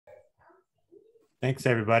Thanks,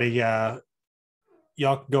 everybody.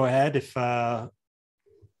 Y'all go ahead if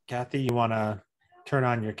Kathy, you want to turn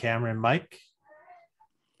on your camera and mic.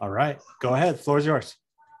 All right, go ahead. The floor is yours.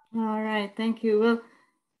 All right, thank you. Well,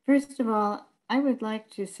 first of all, I would like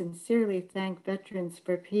to sincerely thank Veterans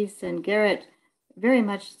for Peace, and Garrett, very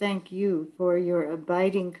much thank you for your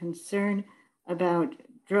abiding concern about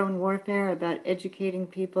drone warfare, about educating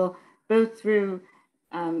people, both through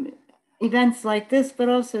events like this, but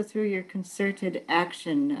also through your concerted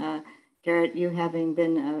action. Garrett, you having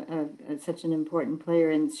been such an important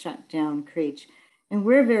player in shut down Creech. And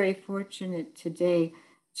we're very fortunate today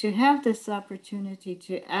to have this opportunity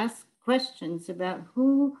to ask questions about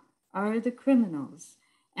who are the criminals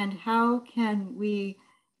and how can we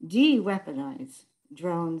de-weaponize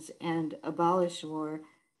drones and abolish war.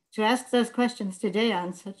 To ask those questions today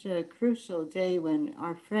on such a crucial day when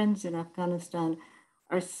our friends in Afghanistan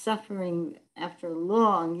are suffering after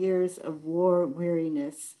long years of war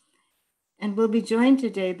weariness. And we'll be joined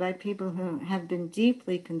today by people who have been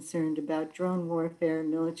deeply concerned about drone warfare,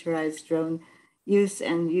 militarized drone use,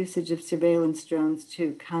 and usage of surveillance drones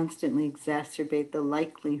to constantly exacerbate the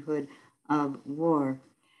likelihood of war.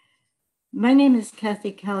 My name is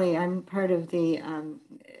Kathy Kelly. I'm part of the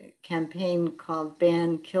campaign called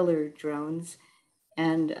Ban Killer Drones.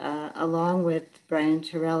 And along with Brian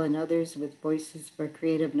Terrell and others with Voices for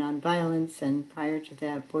Creative Nonviolence, and prior to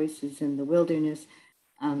that, Voices in the Wilderness,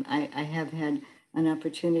 I have had an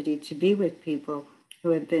opportunity to be with people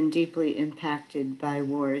who have been deeply impacted by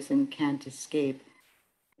wars and can't escape.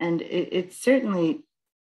 And it certainly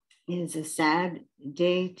is a sad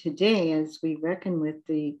day today as we reckon with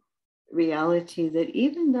the reality that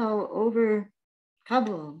even though over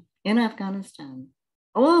Kabul in Afghanistan,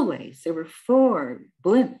 always there were 4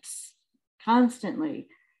 blimps constantly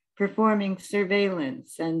performing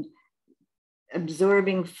surveillance and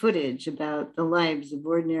absorbing footage about the lives of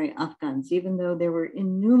ordinary Afghans, even though there were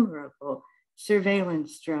innumerable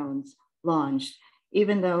surveillance drones launched,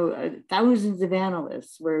 even though thousands of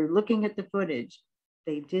analysts were looking at the footage,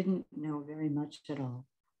 they didn't know very much at all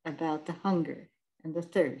about the hunger and the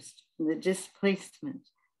thirst and the displacement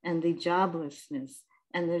and the joblessness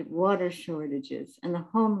and the water shortages and the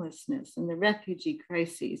homelessness and the refugee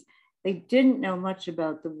crises. They didn't know much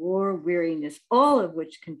about the war weariness, all of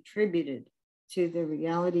which contributed to the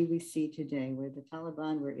reality we see today, where the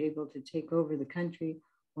Taliban were able to take over the country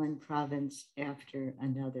one province after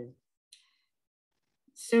another.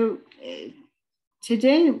 So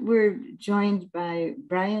today we're joined by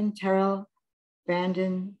Brian Terrell,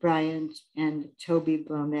 Brandon Bryant, and Toby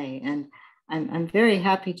Blomé. And I'm very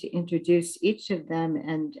happy to introduce each of them.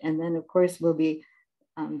 And then, of course, we'll be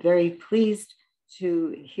very pleased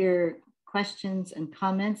to hear questions and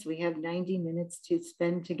comments. We have 90 minutes to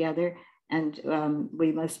spend together. And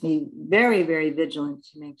we must be very, very vigilant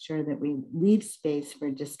to make sure that we leave space for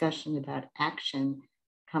discussion about action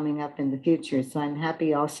coming up in the future. So I'm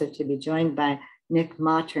happy also to be joined by Nick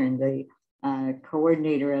Mautern, the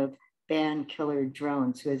coordinator of Ban Killer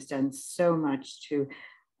Drones, who has done so much to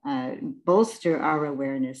bolster our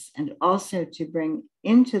awareness and also to bring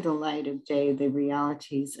into the light of day the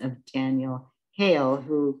realities of Daniel Hale,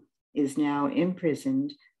 who is now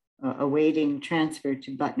imprisoned, awaiting transfer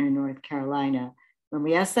to Butner, North Carolina. When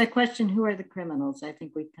we ask that question, who are the criminals? I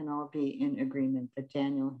think we can all be in agreement that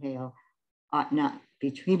Daniel Hale ought not be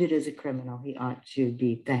treated as a criminal. He ought to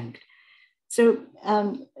be thanked. So,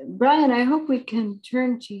 Brian, I hope we can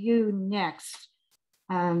turn to you next.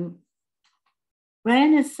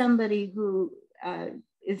 Brian is somebody who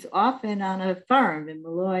is often on a farm in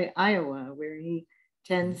Malloy, Iowa, where he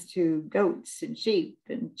tends to goats and sheep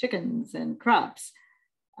and chickens and crops.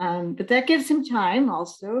 But that gives him time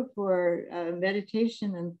also for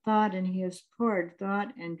meditation and thought, and he has poured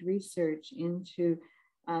thought and research into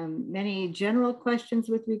many general questions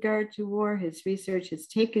with regard to war. His research has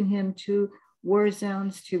taken him to war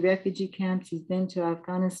zones, to refugee camps. He's been to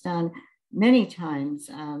Afghanistan many times,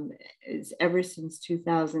 ever since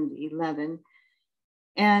 2011.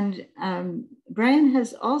 And Brian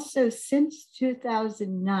has also, since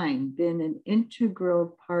 2009, been an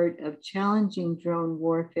integral part of challenging drone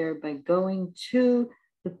warfare by going to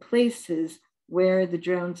the places where the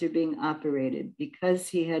drones are being operated. Because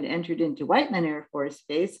he had entered into Whiteman Air Force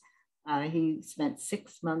Base, he spent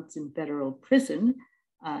 6 months in federal prison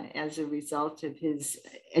as a result of his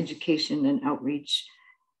education and outreach.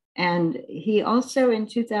 And he also, in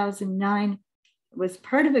 2009, was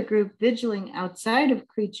part of a group vigiling outside of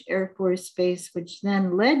Creech Air Force Base, which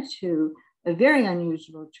then led to a very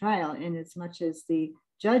unusual trial, in as much as the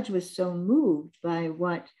judge was so moved by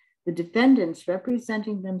what the defendants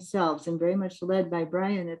representing themselves and very much led by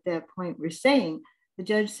Brian at that point were saying, the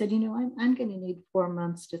judge said, you know, I'm going to need 4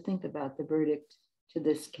 months to think about the verdict to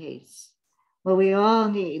this case. Well, we all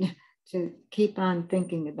need to keep on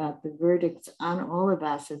thinking about the verdicts on all of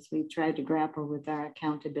us as we try to grapple with our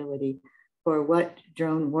accountability for what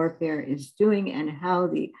drone warfare is doing and how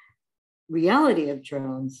the reality of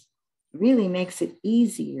drones really makes it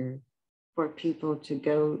easier for people to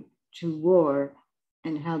go to war,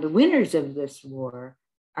 and how the winners of this war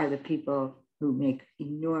are the people who make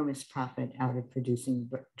enormous profit out of producing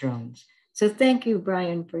drones. So thank you,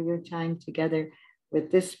 Brian, for your time together with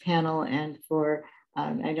this panel, and for,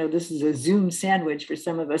 I know this is a Zoom sandwich for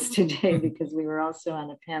some of us today because we were also on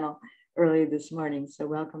a panel early this morning. So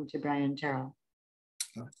welcome to Brian Terrell.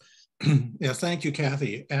 Yeah, thank you,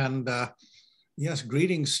 Kathy. And yes,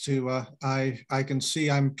 greetings to, I can see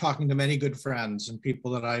I'm talking to many good friends and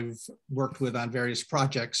people that I've worked with on various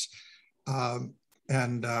projects.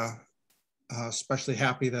 And especially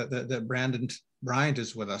happy that Brandon Bryant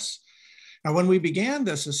is with us. Now, when we began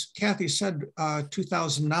this, as Kathy said,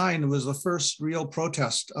 2009 was the first real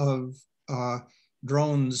protest of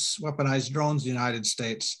drones, weaponized drones in the United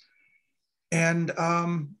States. And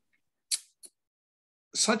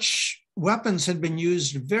such weapons had been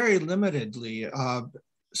used very limitedly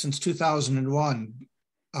since 2001.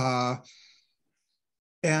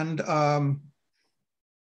 President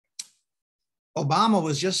Obama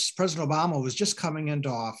was just coming into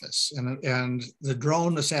office, and the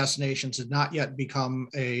drone assassinations had not yet become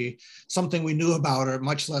something we knew about, or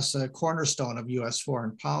much less a cornerstone of US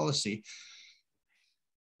foreign policy.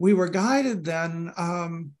 We were guided then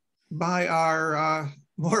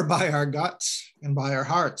more by our guts and by our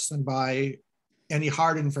hearts than by any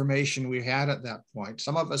hard information we had at that point.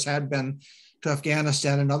 Some of us had been to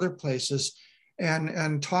Afghanistan and other places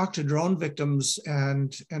and talked to drone victims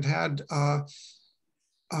and had,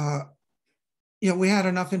 we had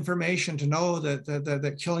enough information to know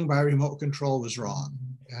that killing by remote control was wrong,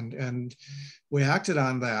 and we acted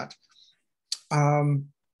on that.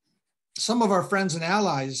 Some of our friends and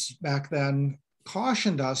allies back then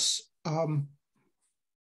cautioned us,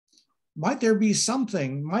 might there be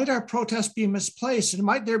something, might our protest be misplaced, and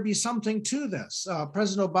might there be something to this?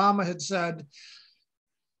 President Obama had said,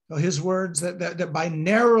 his words, that by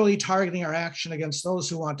narrowly targeting our action against those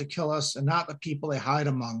who want to kill us and not the people they hide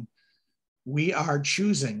among, we are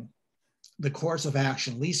choosing the course of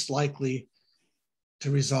action least likely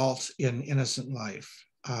to result in innocent life.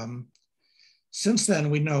 Since then,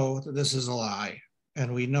 we know that this is a lie,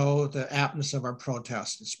 and we know the aptness of our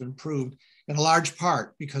protest. It's been proved in a large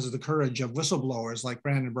part because of the courage of whistleblowers like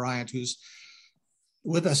Brandon Bryant, who's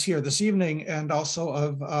with us here this evening, and also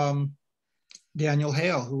of Daniel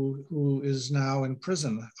Hale, who is now in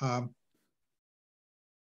prison.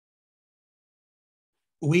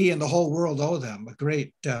 We and the whole world owe them a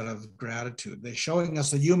great debt of gratitude. They're showing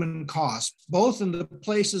us the human cost, both in the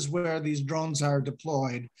places where these drones are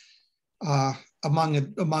deployed,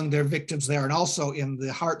 among their victims there, and also in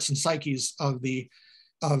the hearts and psyches of the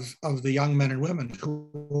young men and women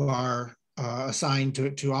who are assigned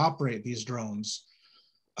to operate these drones.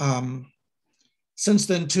 Since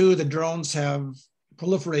then, too, the drones have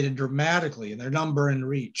proliferated dramatically in their number and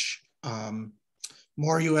reach.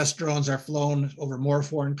 More US drones are flown over more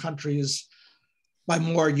foreign countries by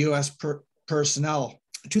more US personnel.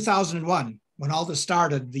 In 2001, when all this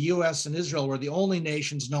started, the US and Israel were the only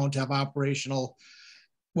nations known to have operational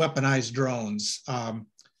weaponized drones.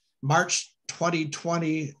 March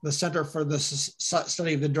 2020, the Center for the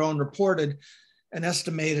Study of the Drone reported an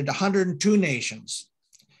estimated 102 nations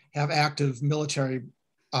have active military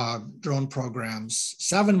drone programs,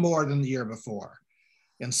 7 more than the year before,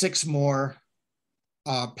 and 6 more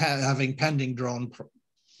having pending drone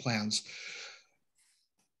plans.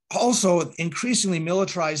 Also, increasingly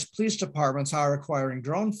militarized police departments are acquiring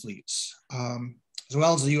drone fleets, as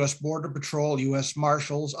well as the US Border Patrol, US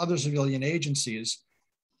Marshals, other civilian agencies.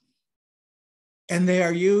 And they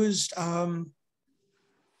are used,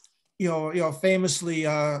 famously,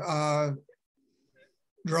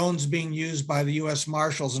 drones being used by the US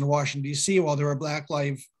Marshals in Washington, D.C. while there were Black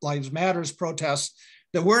Lives Matters protests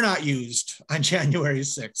that were not used on January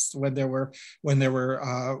 6th when there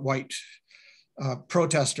were white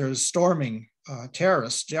protesters storming,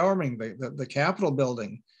 terrorists storming the Capitol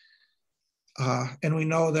building. And we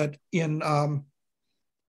know that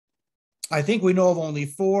I think we know of only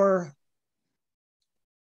 4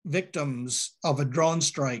 victims of a drone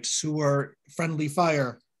strikes who were friendly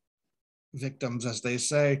fire victims, as they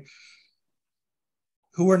say,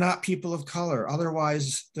 who were not people of color.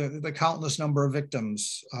 Otherwise, the countless number of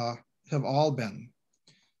victims have all been.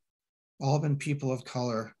 all been people of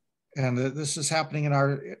color. And this is happening in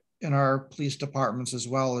our police departments as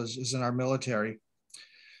well as in our military.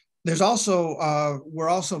 There's also, we're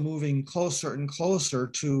also moving closer and closer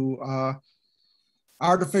to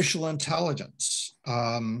artificial intelligence.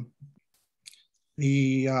 A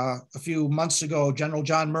few months ago, General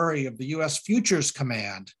John Murray of the U.S. Futures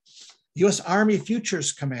Command, U.S. Army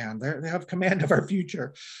Futures Command, they have command of our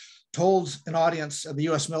future, told an audience at the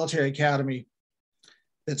U.S. Military Academy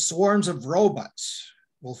that swarms of robots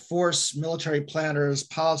will force military planners,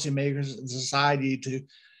 policymakers, and society to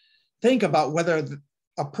think about whether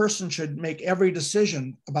a person should make every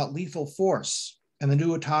decision about lethal force and the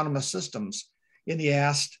new autonomous systems. And he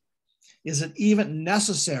asked, is it even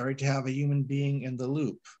necessary to have a human being in the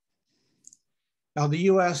loop? Now, the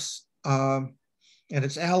US and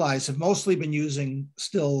its allies have mostly been using,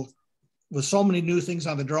 still with so many new things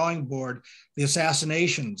on the drawing board, the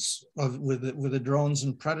assassinations with the drones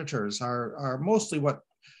and predators are mostly what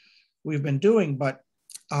we've been doing. But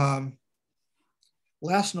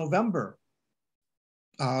last November,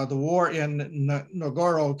 the war in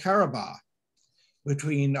Nagorno-Karabakh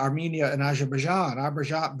between Armenia and Azerbaijan.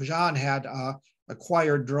 Azerbaijan had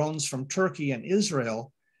acquired drones from Turkey and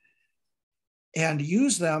Israel and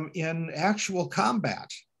used them in actual combat.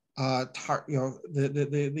 The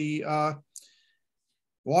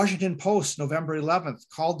Washington Post, November 11th,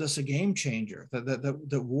 called this a game changer, that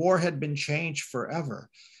the war had been changed forever.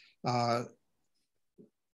 The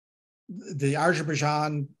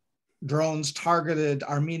Azerbaijan drones targeted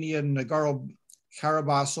Armenian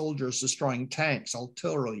Nagorno-Karabakh soldiers, destroying tanks,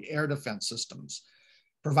 artillery, air defense systems,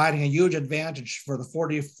 providing a huge advantage for the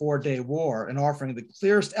 44-day war and offering the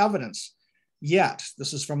clearest evidence yet,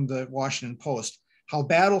 this is from the Washington Post, how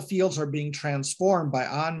battlefields are being transformed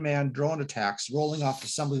by unmanned drone attacks rolling off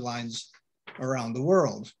assembly lines around the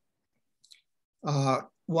world.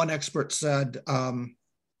 One expert said,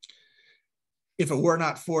 if it were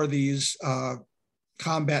not for these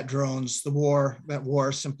combat drones, that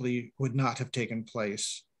war simply would not have taken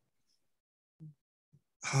place.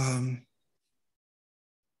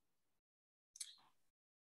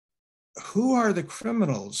 Who are the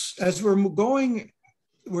criminals? As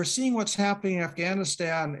we're seeing what's happening in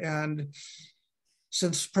Afghanistan, and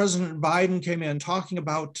since President Biden came in talking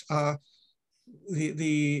about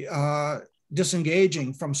the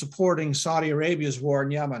disengaging from supporting Saudi Arabia's war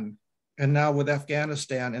in Yemen, and now with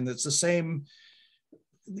Afghanistan, and it's the same,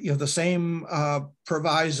 the same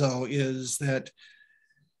proviso is that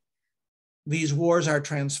these wars are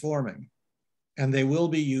transforming, and they will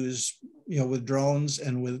be used, with drones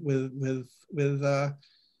and with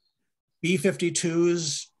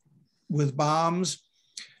B-52s, with bombs.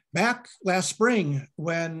 Back last spring,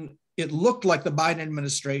 when it looked like the Biden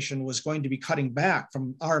administration was going to be cutting back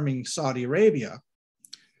from arming Saudi Arabia,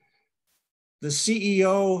 the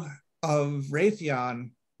CEO of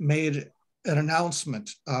Raytheon made an announcement.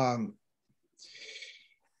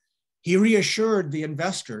 He reassured the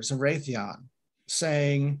investors of Raytheon,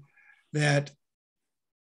 saying that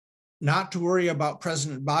not to worry about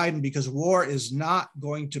President Biden because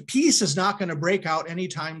peace is not going to break out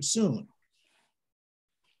anytime soon.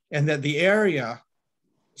 And that the area,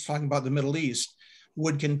 talking about the Middle East,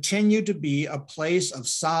 would continue to be a place of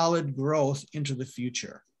solid growth into the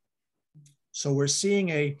future. So we're seeing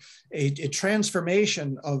a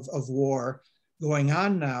transformation of war going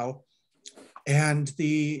on now. And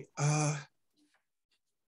the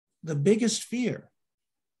biggest fear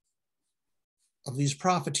of these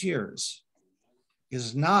profiteers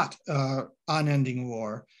is not unending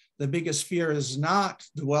war. The biggest fear is not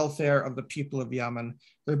the welfare of the people of Yemen.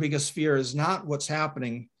 Their biggest fear is not what's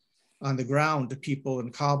happening on the ground to people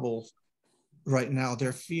in Kabul right now.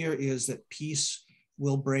 Their fear is that peace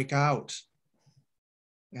will break out.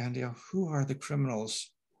 And who are the criminals?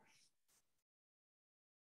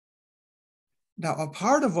 Now, a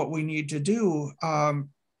part of what we need to do,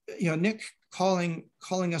 Nick calling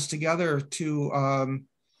us together to,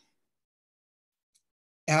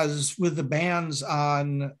 as with the bans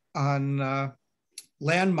on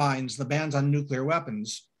landmines, the bans on nuclear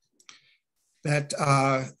weapons, that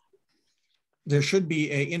there should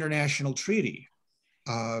be an international treaty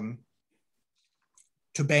to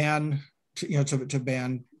ban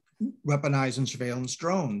weaponized and surveillance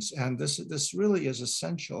drones. And this really is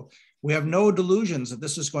essential. We have no delusions that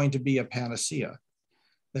this is going to be a panacea,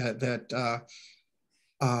 that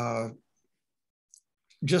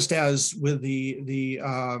just as with the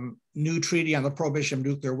new treaty on the prohibition of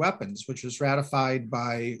nuclear weapons, which was ratified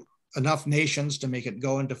by enough nations to make it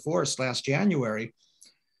go into force last January,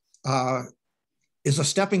 is a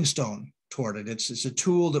stepping stone toward it. It's a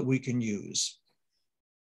tool that we can use.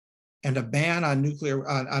 And a ban on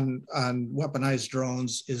weaponized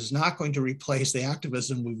drones is not going to replace the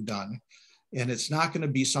activism we've done. And it's not going to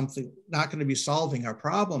be solving our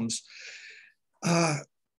problems.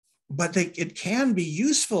 But it can be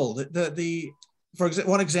useful. For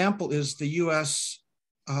example, one example is the US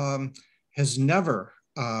has never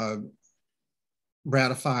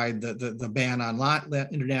ratified the ban on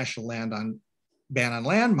international ban on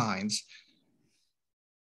landmines,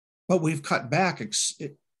 but we've cut back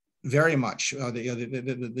very much.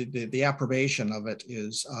 The approbation of it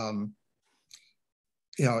is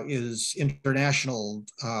international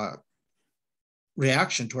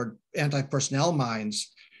reaction toward anti-personnel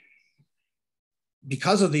mines,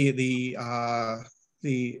 because of the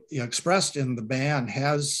expressed in the ban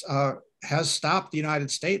has stopped the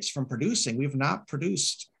United States from producing. We've not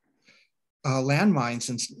produced landmines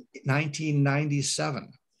since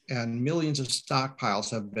 1997, and millions of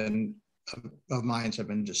stockpiles of mines have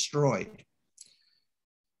been destroyed.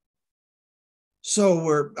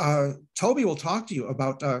 So Toby will talk to you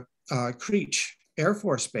about Creech Air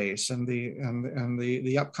Force Base and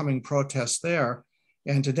the upcoming protests there.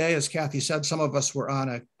 And today, as Kathy said, some of us were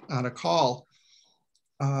on a call,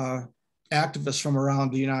 activists from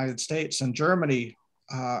around the United States and Germany,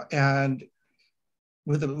 and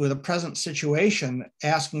with a present situation,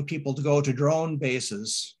 asking people to go to drone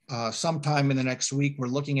bases sometime in the next week. We're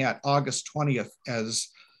looking at August 20th as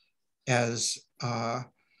a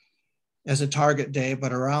target day,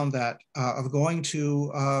 but around that, of going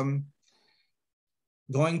to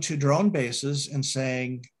drone bases and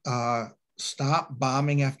saying, stop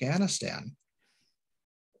bombing Afghanistan,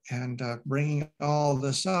 and bringing all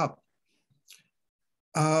this up.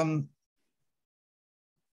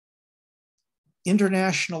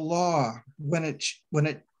 International law,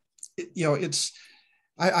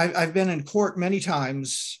 I've been in court many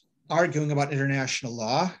times arguing about international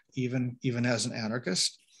law, even as an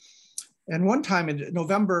anarchist. And one time in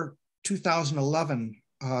November 2011,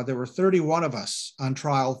 there were 31 of us on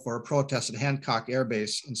trial for a protest at Hancock Air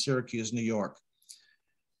Base in Syracuse, New York,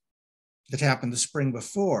 that happened the spring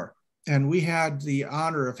before. And we had the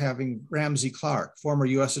honor of having Ramsey Clark, former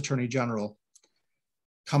US Attorney General,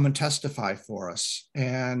 come and testify for us.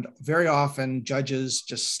 And very often judges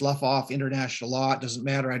just slough off international law. It doesn't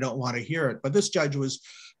matter, I don't want to hear it. But this judge was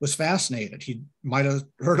fascinated. He might have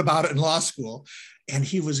heard about it in law school. And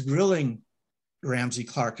he was grilling Ramsey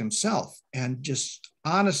Clark himself, and just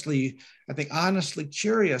honestly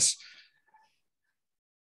curious,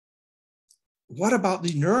 what about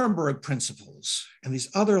the Nuremberg principles and these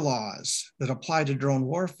other laws that apply to drone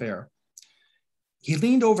warfare? He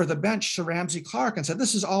leaned over the bench to Ramsey Clark and said,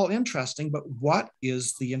 this is all interesting, but what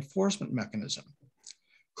is the enforcement mechanism?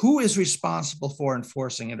 Who is responsible for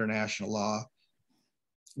enforcing international law?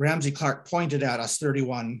 Ramsey Clark pointed at us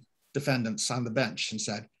 31 defendants on the bench and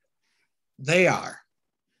said, they are,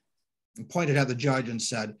 and pointed at the judge and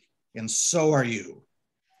said, and so are you.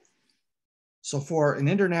 So for an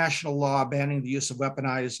international law banning the use of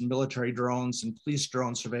weaponized and military drones and police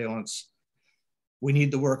drone surveillance, we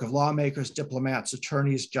need the work of lawmakers, diplomats,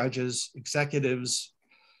 attorneys, judges, executives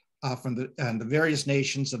from the various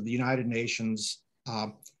nations of the United Nations.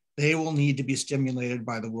 They will need to be stimulated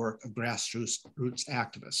by the work of grassroots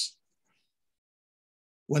activists.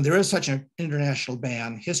 When there is such an international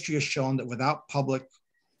ban, history has shown that without public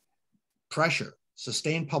pressure,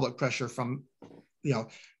 sustained public pressure from,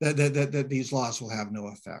 that these laws will have no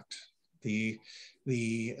effect. The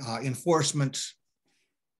enforcement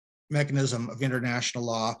mechanism of international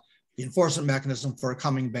law, the enforcement mechanism for a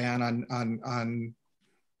coming ban on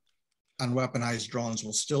weaponized drones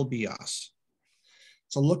will still be us.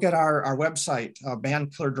 So look at our website,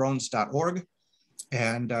 bankillerdrones.org,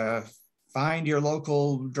 and find your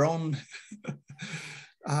local drone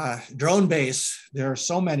base. There are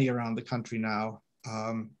so many around the country now,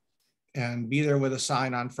 and be there with a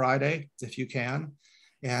sign on Friday if you can,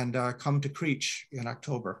 and come to Creech in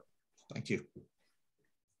October. Thank you.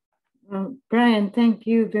 Well, Brian, thank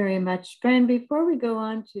you very much. Brian, before we go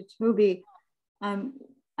on to Toby,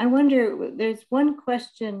 I wonder, there's one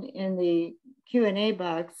question in the Q&A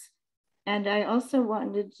box, and I also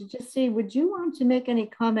wanted to just say, would you want to make any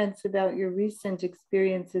comments about your recent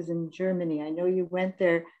experiences in Germany? I know you went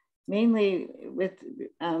there mainly with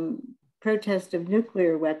protest of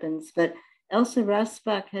nuclear weapons, but Elsa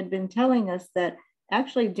Rosbach had been telling us that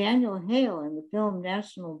actually Daniel Hale in the film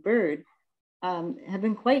National Bird have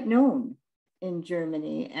been quite known in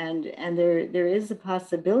Germany, and there is a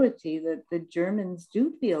possibility that the Germans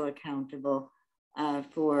do feel accountable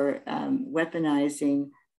for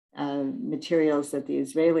weaponizing materials that the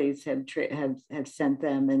Israelis have sent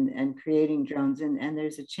them and creating drones, and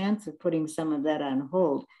there's a chance of putting some of that on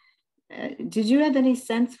hold. Did you have any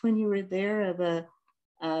sense when you were there of a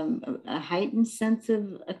heightened sense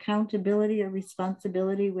of accountability or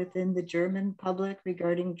responsibility within the German public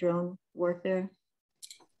regarding drone warfare?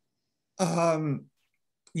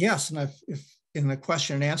 Yes, and if in the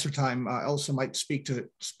question and answer time, I also might speak to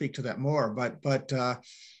that more. But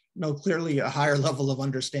no, clearly a higher level of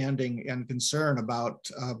understanding and concern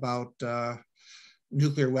about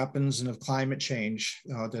nuclear weapons and of climate change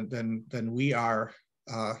than we are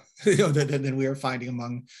than we are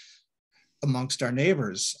finding amongst our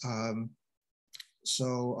neighbors.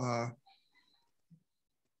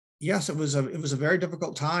 Yes, it was a very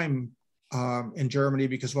difficult time in Germany,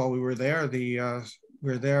 because while we were there, we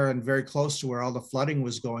were there and very close to where all the flooding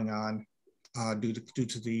was going on due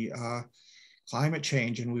to the climate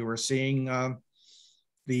change, and we were seeing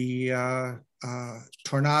the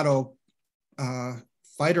Tornado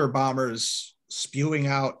fighter bombers spewing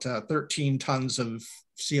out 13 tons of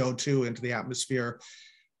CO2 into the atmosphere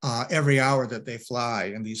every hour that they fly.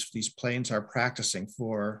 And these planes are practicing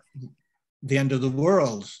for the end of the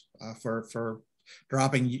world, for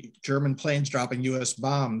German planes dropping US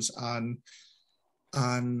bombs on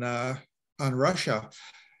Russia.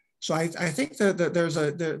 So I think that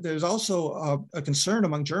there's also a concern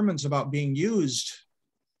among Germans about being used,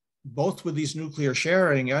 both with these nuclear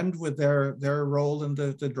sharing and with their role in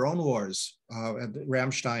the drone wars at the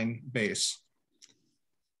Ramstein base.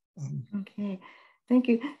 Okay, thank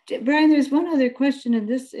you. Brian, there's one other question, and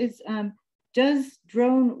this is, does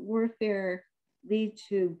drone warfare lead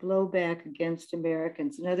to blowback against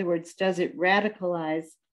Americans? In other words, does it radicalize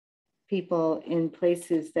people in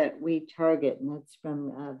places that we target? And that's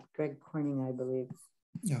from Greg Corning, I believe.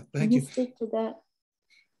 Yeah, thank you. Can you speak to that?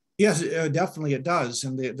 Yes, definitely it does.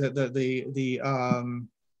 And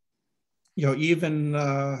even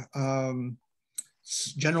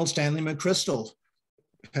General Stanley McChrystal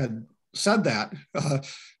had said that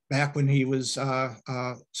back when he was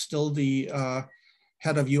still the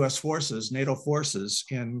head of US forces, NATO forces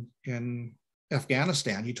in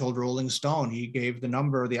Afghanistan. He told Rolling Stone, he gave the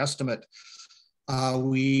number, the estimate,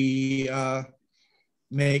 we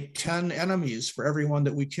make 10 enemies for every one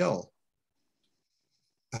that we kill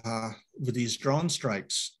with these drone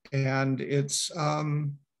strikes. And it's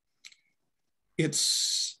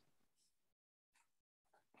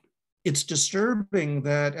disturbing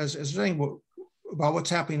that, as saying about what's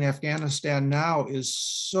happening in Afghanistan now is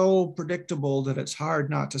so predictable that it's hard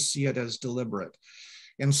not to see it as deliberate.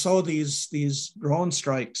 And so these drone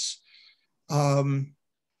strikes,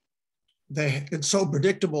 it's so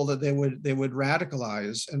predictable that they would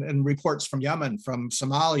radicalize. And reports from Yemen, from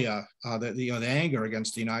Somalia, the anger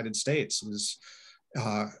against the United States is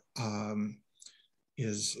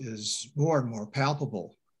more and more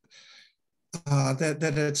palpable.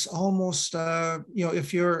 That it's almost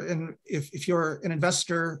if you're an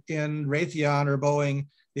investor in Raytheon or Boeing,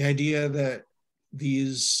 the idea that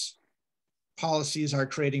these policies are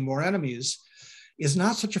creating more enemies is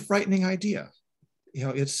not such a frightening idea.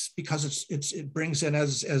 It's because it brings in,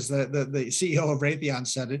 as the CEO of Raytheon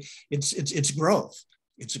said, it's growth.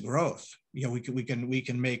 It's growth. We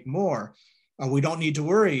can make more. We don't need to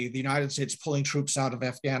worry the United States pulling troops out of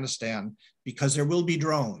Afghanistan, because there will be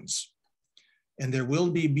drones, and there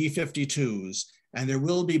will be B-52s, and there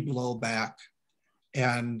will be blowback,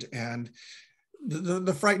 and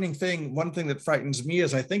the frightening thing, one thing that frightens me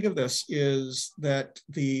as I think of this, is that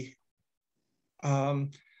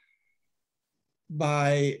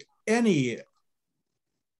by any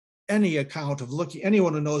account of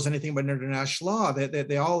anyone who knows anything about international law, that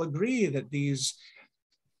they all agree that these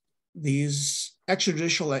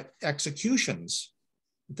extrajudicial executions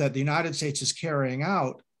that the United States is carrying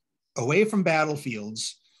out away from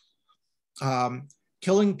battlefields,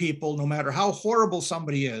 killing people, no matter how horrible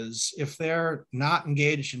somebody is, if they're not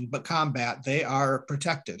engaged in combat, they are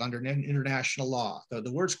protected under international law.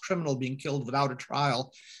 The worst criminal being killed without a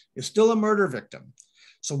trial is still a murder victim.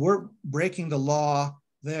 So we're breaking the law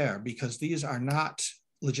there, because these are not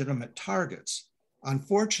legitimate targets.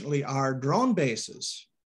 Unfortunately, our drone bases,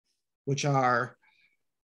 which are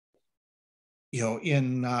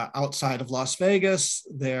in outside of Las Vegas,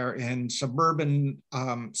 they're in suburban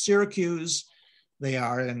Syracuse, they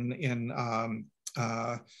are in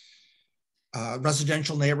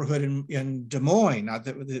residential neighborhood in Des Moines.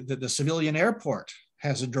 The civilian airport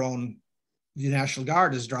has a drone. The National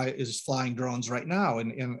Guard is flying drones right now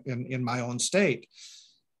in my own state.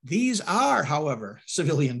 These are, however,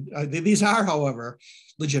 these are, however,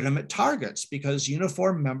 legitimate targets because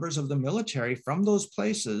uniformed members of the military from those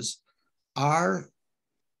places are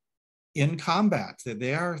in combat, that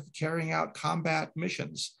they are carrying out combat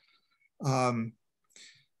missions.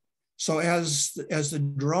 So as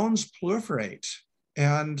the drones proliferate,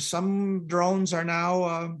 and some drones are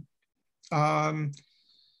now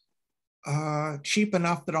cheap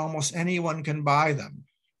enough that almost anyone can buy them.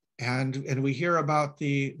 And we hear about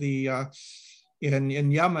in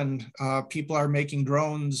Yemen, people are making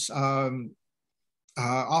drones off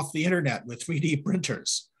the internet with 3D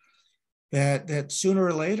printers. That sooner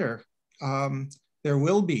or later there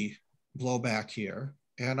will be blowback here,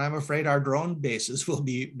 and I'm afraid our drone bases will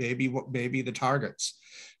be maybe the targets.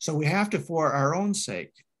 So we have to, for our own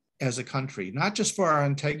sake as a country, not just for our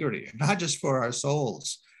integrity, not just for our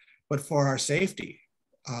souls, but for our safety,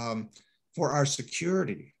 for our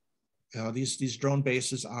security. These drone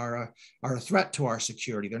bases are a threat to our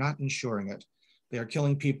security. They're not ensuring it. They are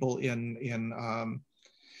killing people in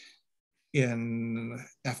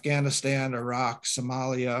Afghanistan, Iraq,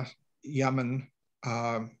 Somalia, Yemen,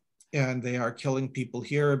 and they are killing people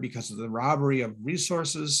here because of the robbery of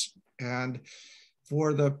resources and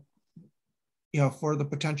for the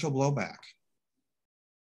potential blowback.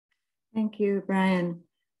 Thank you, Brian.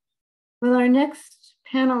 Well, our next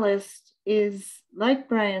panelist is, like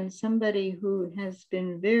Brian, somebody who has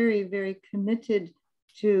been very, very committed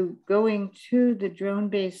to going to the drone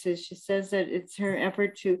bases. She says that it's her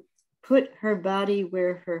effort to put her body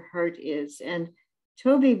where her heart is. And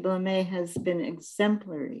Toby Blame has been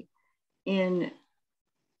exemplary in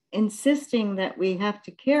insisting that we have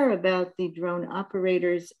to care about the drone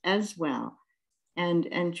operators as well,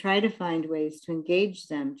 and try to find ways to engage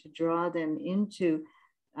them, to draw them into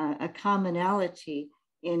a commonality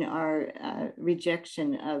in our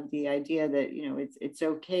rejection of the idea that it's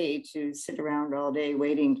okay to sit around all day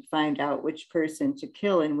waiting to find out which person to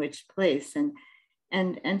kill in which place.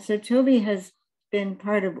 And so Toby has been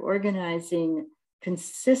part of organizing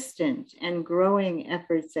consistent and growing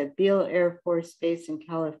efforts at Beale Air Force Base in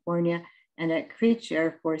California and at Creech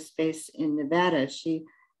Air Force Base in Nevada. She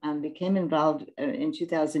became involved in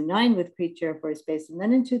 2009 with Creech Air Force Base, and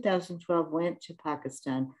then in 2012 went to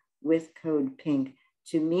Pakistan with Code Pink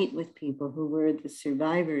to meet with people who were the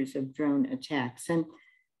survivors of drone attacks. And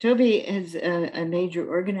Toby is a major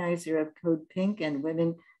organizer of Code Pink and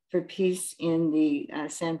Women for Peace in the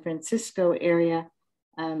San Francisco area.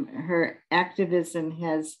 Her activism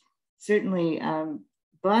has certainly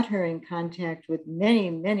brought her in contact with many,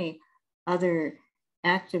 many other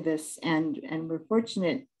activists, and we're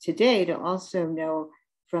fortunate today to also know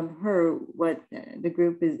from her what the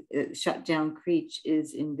group is Shut Down Creech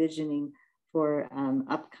is envisioning for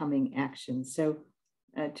upcoming actions. So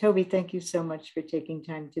Toby, thank you so much for taking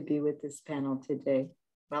time to be with this panel today.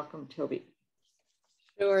 Welcome, Toby.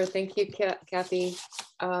 Sure, thank you, Kathy.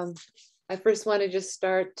 I first want to just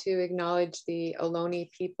start to acknowledge the Ohlone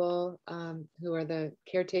people who are the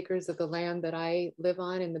caretakers of the land that I live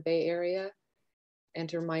on in the Bay Area, and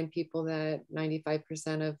to remind people that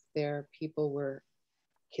 95% of their people were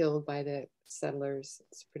killed by the settlers.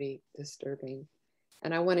 It's pretty disturbing.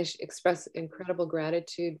 And I want to express incredible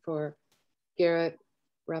gratitude for Garrett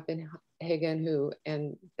Rappenhagen,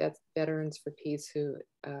 and that's Veterans for Peace, who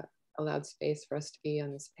allowed space for us to be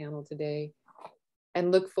on this panel today.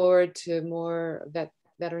 And look forward to more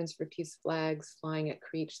Veterans for Peace flags flying at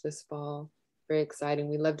Creech this fall. Very exciting.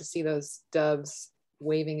 We love to see those doves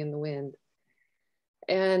waving in the wind.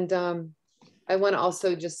 And I want to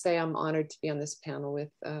also just say I'm honored to be on this panel with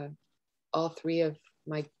all three of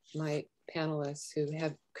my panelists who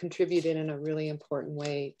have contributed in a really important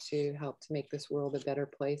way to help to make this world a better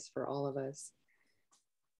place for all of us.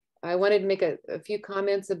 I wanted to make a few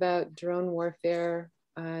comments about drone warfare.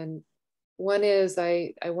 And one is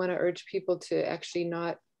I want to urge people to actually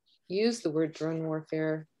not use the word drone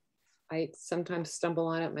warfare. I sometimes stumble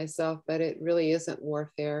on it myself, but it really isn't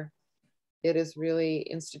warfare. It is really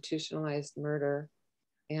institutionalized murder,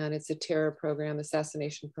 and it's a terror program,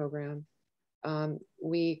 assassination program.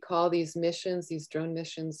 We call these missions, these drone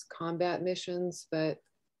missions, combat missions, but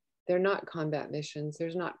they're not combat missions.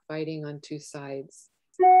 There's not fighting on two sides.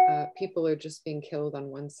 People are just being killed on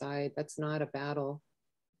one side. That's not a battle.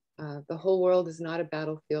 The whole world is not a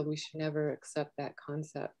battlefield. We should never accept that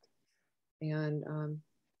concept. And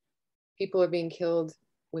people are being killed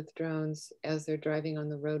with drones as they're driving on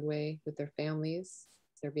the roadway with their families.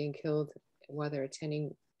 They're being killed while they're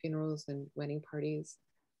attending funerals and wedding parties,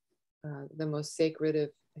 the most sacred of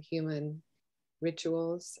human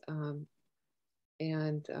rituals.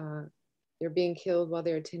 And they're being killed while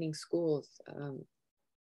they're attending schools.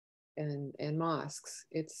 and mosques.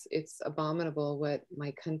 It's abominable what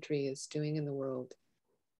my country is doing in the world.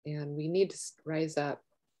 And we need to rise up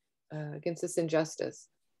against this injustice.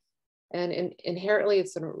 And inherently,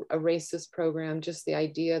 it's a racist program. Just the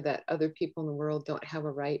idea that other people in the world don't have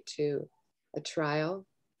a right to a trial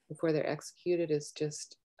before they're executed is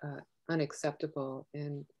just unacceptable.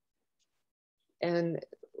 And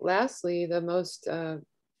lastly, the most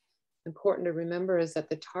important to remember is that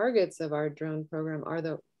the targets of our drone program are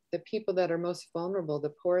the people that are most vulnerable,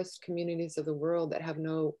 the poorest communities of the world that have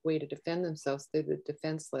no way to defend themselves. They're the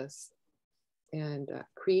defenseless. And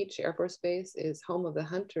Creech Air Force Base is home of the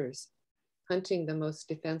hunters, hunting the most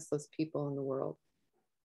defenseless people in the world.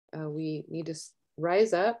 We need to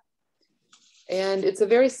rise up. And it's a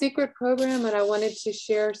very secret program. And I wanted to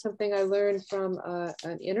share something I learned from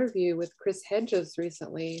an interview with Chris Hedges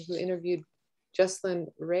recently, who interviewed Jesslyn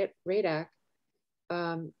Radak.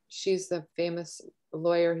 She's the famous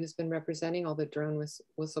lawyer who's been representing all the drone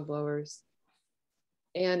whistleblowers.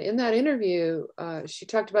 And in that interview, she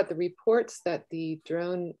talked about the reports that the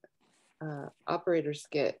drone operators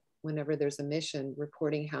get whenever there's a mission,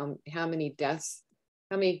 reporting how many deaths,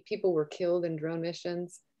 how many people were killed in drone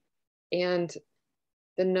missions. And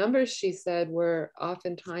the numbers, she said, were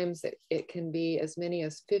oftentimes it can be as many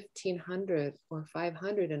as 1,500 or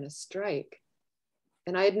 500 in a strike.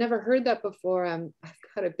 And I had never heard that before. I've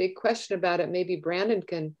got a big question about it. Maybe Brandon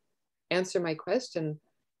can answer my question.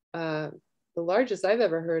 The largest I've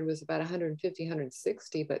ever heard was about 150,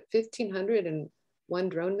 160, but 1,500 in one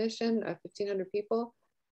drone mission, 1,500 people.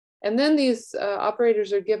 And then these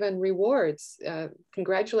operators are given rewards,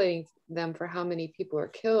 congratulating them for how many people are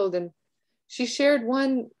killed. And she shared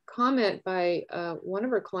one comment by one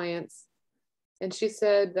of her clients, and she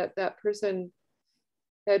said that that person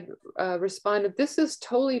had responded, "This is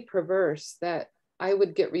totally perverse that I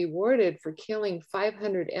would get rewarded for killing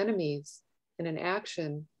 500 enemies in an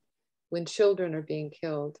action when children are being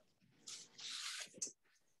killed."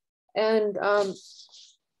 And I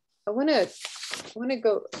want to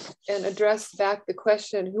go and address back the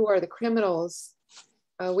question, who are the criminals?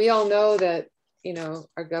 We all know that, you know,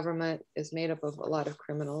 our government is made up of a lot of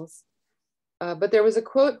criminals. But there was a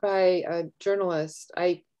quote by a journalist.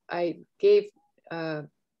 I gave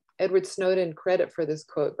Edward Snowden credit for this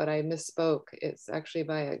quote, but I misspoke. It's actually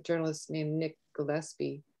by a journalist named Nick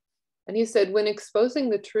Gillespie. And he said, "When exposing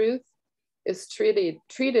the truth is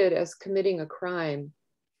treated as committing a crime,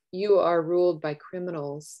 you are ruled by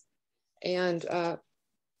criminals." And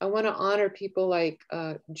I want to honor people like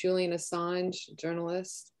Julian Assange,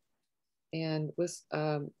 journalist, and was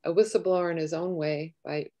a whistleblower in his own way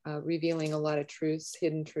by revealing a lot of truths,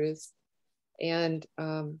 hidden truths. And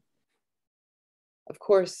of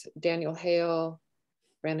course, Daniel Hale,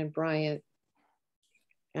 Brandon Bryant,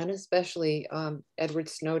 and especially Edward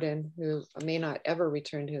Snowden, who may not ever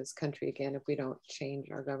return to his country again if we don't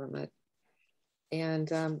change our government. And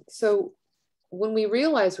so when we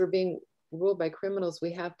realize we're being ruled by criminals,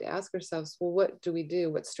 we have to ask ourselves, well, what do we do?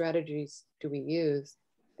 What strategies do we use?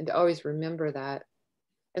 And to always remember that.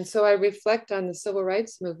 And so I reflect on the civil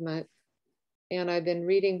rights movement, and I've been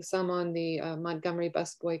reading some on the Montgomery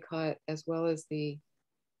bus boycott, as well as the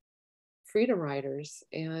Freedom Riders.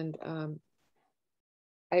 And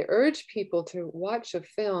I urge people to watch a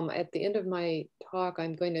film. At the end of my talk,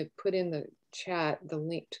 I'm going to put in the chat the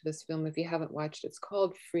link to this film if you haven't watched it. It's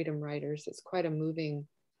called Freedom Riders. It's quite a moving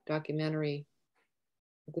documentary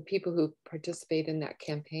of the people who participate in that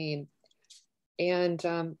campaign. And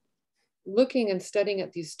looking and studying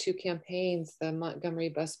at these two campaigns, the Montgomery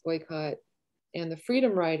bus boycott and the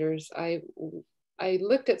Freedom Riders, I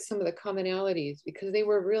looked at some of the commonalities because they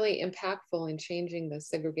were really impactful in changing the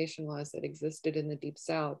segregation laws that existed in the Deep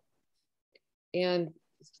South. And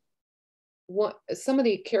some of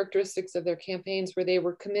the characteristics of their campaigns were they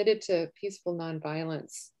were committed to peaceful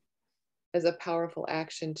nonviolence as a powerful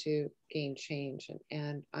action to gain change.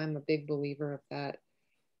 And I'm a big believer of that.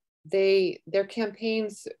 Their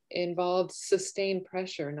campaigns involved sustained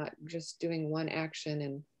pressure, not just doing one action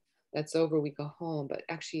and that's over, we go home, but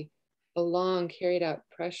actually a long carried out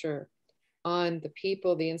pressure on the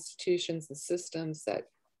people, the institutions, the systems that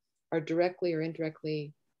are directly or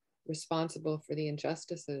indirectly responsible for the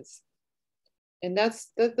injustices. And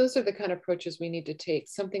those are the kind of approaches we need to take,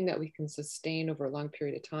 something that we can sustain over a long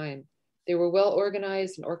period of time. They were well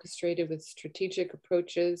organized and orchestrated with strategic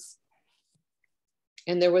approaches.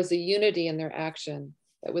 And there was a unity in their action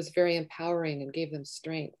that was very empowering and gave them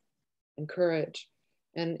strength and courage.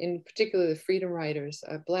 And in particular, the Freedom Riders,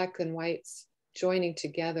 Black and whites joining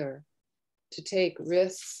together to take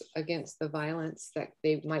risks against the violence that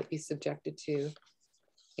they might be subjected to.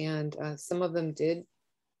 And some of them did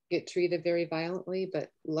get treated very violently, but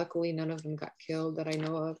luckily none of them got killed that I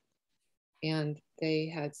know of. And they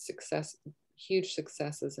had huge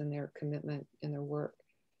successes in their commitment in their work.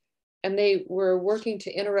 And they were working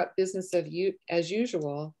to interrupt business as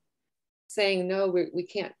usual, saying, no, we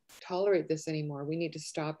can't tolerate this anymore. We need to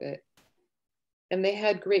stop it. And they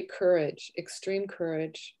had great courage, extreme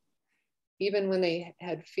courage. Even when they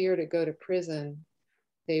had fear to go to prison,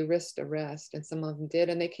 they risked arrest, and some of them did.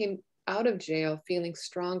 And they came out of jail feeling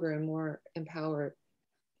stronger and more empowered.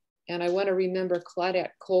 And I want to remember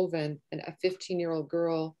Claudette Colvin, a 15-year-old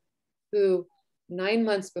girl who 9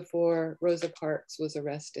 months before Rosa Parks was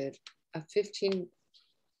arrested, a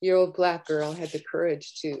 15-year-old Black girl had the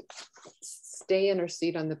courage to stay in her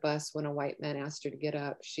seat on the bus when a white man asked her to get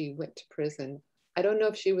up. She went to prison. I don't know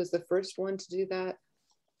if she was the first one to do that,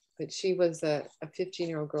 but she was a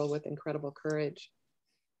 15-year-old girl with incredible courage.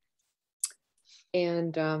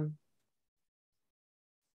 And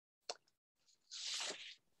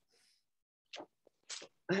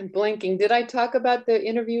I'm blanking. Did I talk about the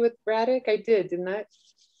interview with Braddock? I did, didn't I?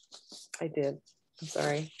 I did. I'm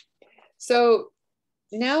sorry. So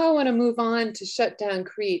now I want to move on to Shut Down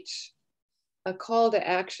Creech, a call to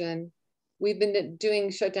action. We've been doing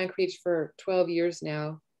Shut Down Creech for 12 years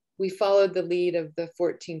now. We followed the lead of the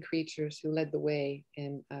 14 creatures who led the way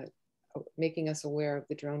in making us aware of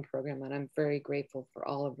the drone program, and I'm very grateful for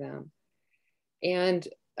all of them. And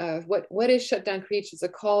what is Shut Down Creech? It's a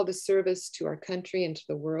call to service to our country and to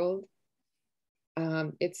the world.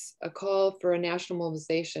 It's a call for a national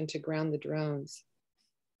mobilization to ground the drones,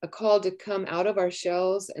 a call to come out of our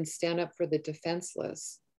shells and stand up for the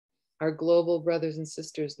defenseless, our global brothers and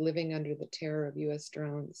sisters living under the terror of US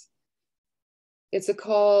drones. It's a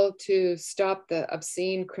call to stop the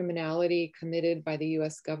obscene criminality committed by the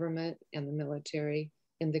US government and the military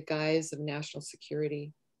in the guise of national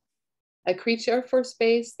security. At Creech Air Force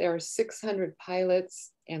Base, there are 600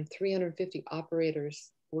 pilots and 350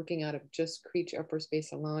 operators working out of just Creech Air Force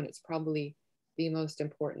Base alone. It's probably the most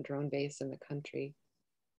important drone base in the country.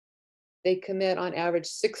 They commit on average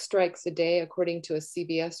 6 strikes a day, according to a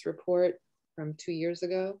CBS report from 2 years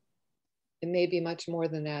ago. It may be much more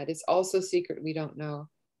than that. It's also secret, we don't know.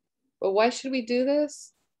 But why should we do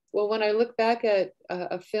this? Well, when I look back at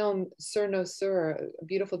a film, Sur No Sur, a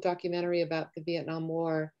beautiful documentary about the Vietnam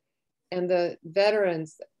War, and the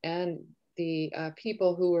veterans and the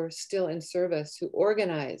people who were still in service, who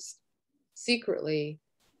organized secretly,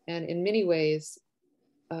 and in many ways,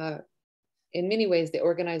 they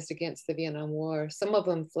organized against the Vietnam War. Some of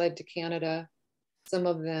them fled to Canada. Some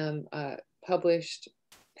of them published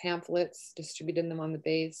pamphlets, distributed them on the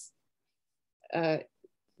base.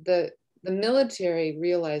 The military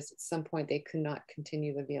realized at some point they could not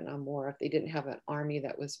continue the Vietnam War if they didn't have an army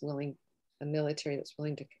that was willing, a military that's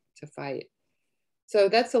willing to fight. So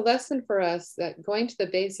that's a lesson for us, that going to the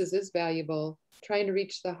bases is valuable, trying to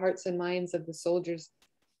reach the hearts and minds of the soldiers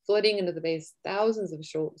flooding into the base. Thousands of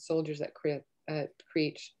soldiers at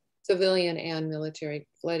Creech, civilian and military,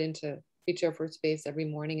 fled into Creech Air Force Base every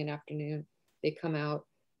morning and afternoon. They come out.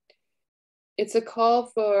 It's a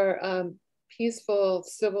call for peaceful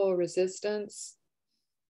civil resistance,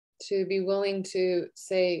 to be willing to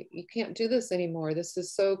say, you can't do this anymore. This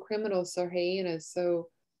is so criminal, so heinous, so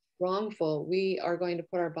wrongful. We are going to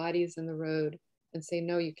put our bodies in the road and say,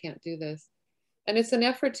 no, you can't do this. And it's an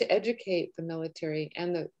effort to educate the military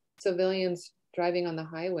and the civilians driving on the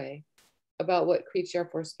highway about what Creech Air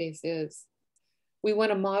Force Base is. We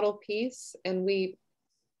want to model peace, and we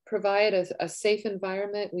provide a safe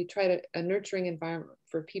environment. We try a nurturing environment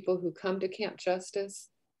for people who come to Camp Justice.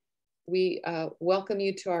 We welcome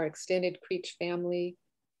you to our extended Creech family.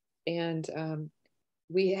 And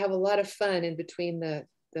we have a lot of fun in between the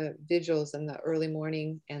vigils in the early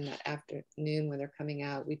morning and the afternoon when they're coming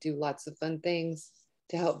out. We do lots of fun things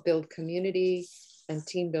to help build community and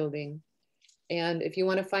team building. And if you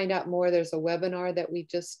want to find out more, there's a webinar that we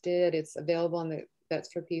just did. It's available on the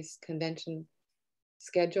Vets for Peace convention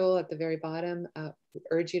schedule at the very bottom. We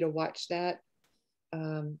urge you to watch that.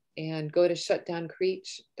 And go to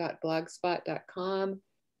shutdowncreech.blogspot.com.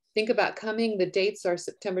 Think about coming. The dates are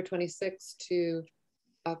September 26th to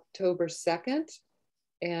October 2nd.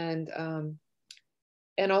 And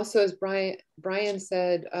also, as Brian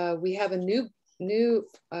said, we have a new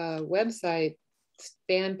website,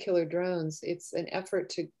 Ban Killer Drones. It's an effort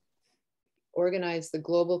to organize the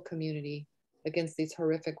global community against these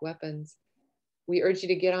horrific weapons. We urge you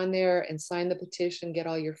to get on there and sign the petition, get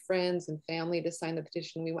all your friends and family to sign the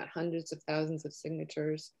petition. We want hundreds of thousands of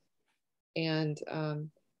signatures. And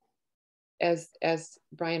as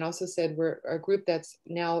Brian also said, we're a group that's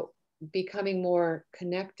now becoming more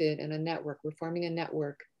connected in a network. We're forming a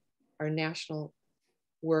network our national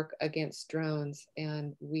work against drones,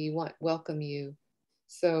 and we welcome you.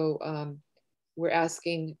 So we're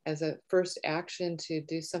asking as a first action to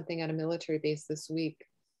do something at a military base this week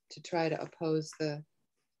to try to oppose the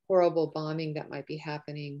horrible bombing that might be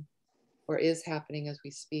happening or is happening as we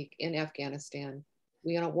speak in Afghanistan.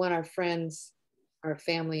 We don't want our friends, our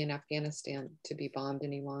family in Afghanistan to be bombed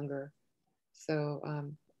any longer. So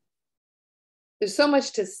there's so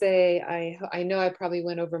much to say. I know I probably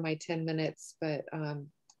went over my 10 minutes, but I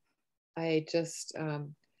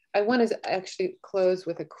want to actually close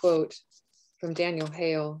with a quote from Daniel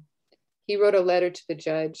Hale. He wrote a letter to the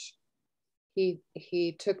judge.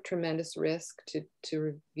 He took tremendous risk to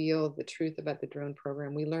reveal the truth about the drone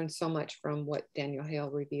program. We learned so much from what Daniel Hale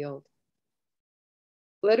revealed.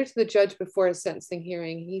 Letter to the judge before a sentencing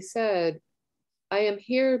hearing, he said, "I am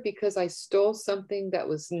here because I stole something that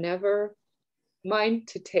was never mine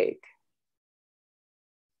to take."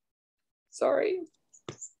 Sorry,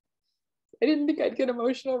 I didn't think I'd get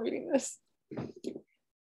emotional reading this.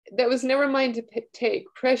 That was never mine to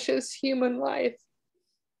take, precious human life.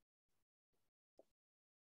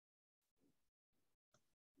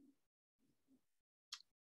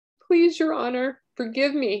 Please, Your Honor,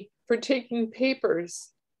 forgive me for taking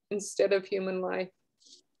papers instead of human life.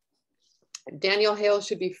 Daniel Hale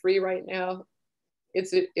should be free right now.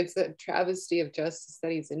 It's a travesty of justice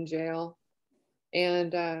that he's in jail.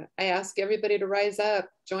 And I ask everybody to rise up,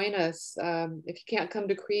 join us. If you can't come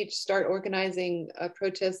to Creech, start organizing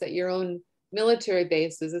protests at your own military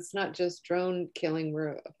bases. It's not just drone killing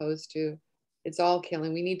we're opposed to. It's all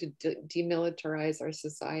killing. We need to demilitarize our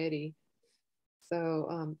society.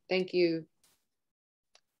 So thank you.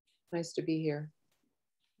 Nice to be here.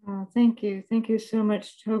 Thank you. Thank you so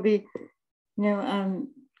much, Toby. You know,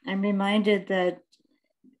 I'm reminded that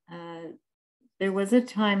there was a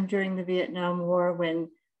time during the Vietnam War when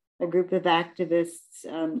a group of activists,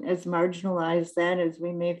 as marginalized then as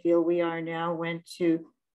we may feel we are now, went to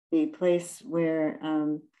the place where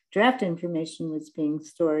draft information was being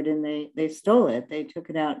stored, and they stole it. They took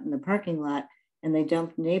it out in the parking lot and they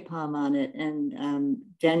dumped napalm on it. And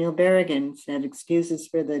Daniel Berrigan said, "Excuses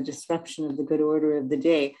for the disruption of the good order of the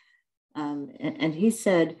day." And he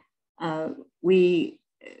said, we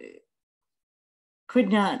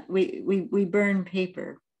burn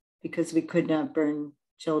paper because we could not burn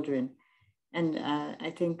children. And I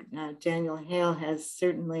think Daniel Hale has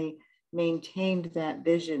certainly maintained that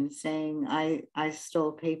vision, saying, I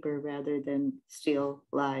stole paper rather than steal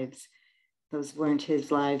lives. Those weren't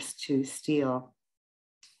his lives to steal.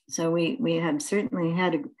 So we have certainly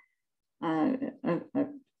had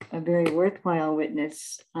a very worthwhile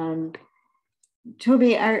witness.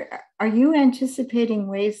 Toby, are you anticipating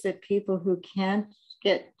ways that people who can't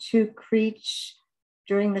get to Creech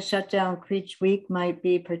during the shutdown Creech week might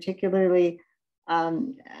be particularly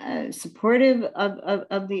supportive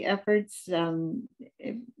of the efforts?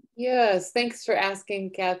 Yes, thanks for asking,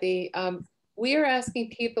 Kathy. We are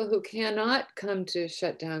asking people who cannot come to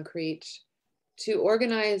shutdown Creech to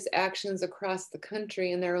organize actions across the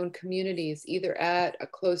country in their own communities, either at a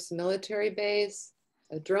close military base,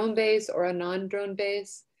 a drone base, or a non-drone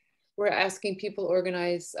base. We're asking people to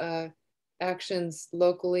organize actions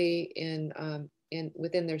locally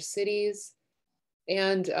within their cities.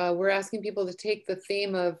 And we're asking people to take the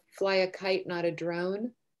theme of fly a kite, not a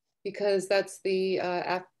drone, because that's the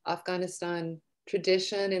Afghanistan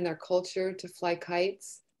tradition in their culture to fly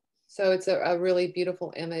kites. So it's a really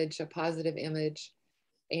beautiful image, a positive image.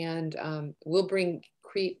 And we'll bring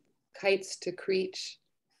kites to Creech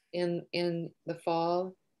in the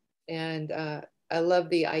fall. And I love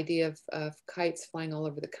the idea of kites flying all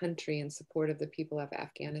over the country in support of the people of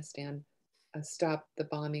Afghanistan. Stop the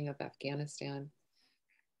bombing of Afghanistan.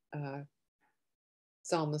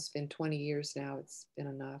 It's almost been 20 years now. It's been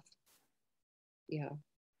enough. Yeah.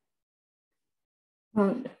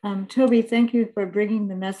 Well, Toby, thank you for bringing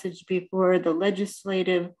the message before the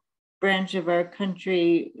legislative branch of our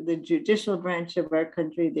country, the judicial branch of our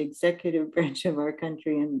country, the executive branch of our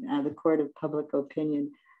country, and the court of public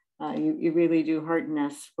opinion. You really do hearten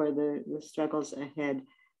us for the struggles ahead.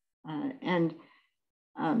 And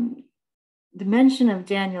the mention of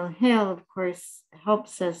Daniel Hale, of course,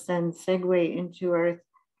 helps us then segue into our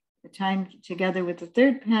time together with the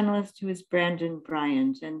third panelist, who is Brandon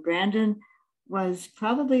Bryant. And Brandon was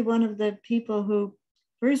probably one of the people who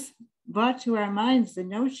first brought to our minds the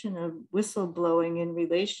notion of whistleblowing in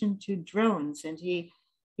relation to drones. And he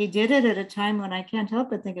did it at a time when I can't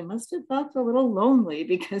help but think it must have felt a little lonely,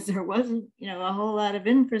 because there wasn't, a whole lot of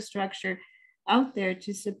infrastructure out there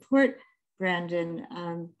to support Brandon.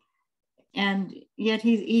 And yet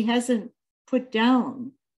he hasn't put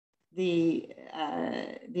down the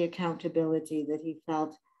accountability that he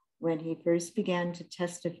felt when he first began to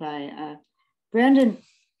testify. Brandon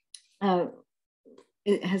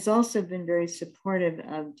has also been very supportive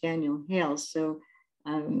of Daniel Hale. So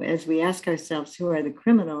as we ask ourselves, who are the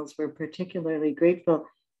criminals, we're particularly grateful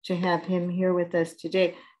to have him here with us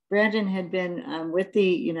today. Brandon had been with the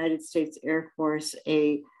United States Air Force,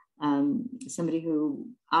 somebody who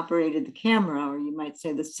operated the camera, or you might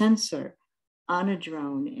say the sensor, on a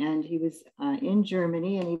drone, and he was in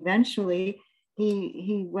Germany, and eventually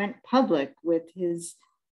he went public with his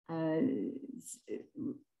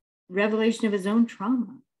revelation of his own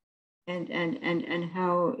trauma, and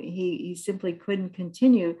how he simply couldn't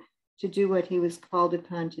continue to do what he was called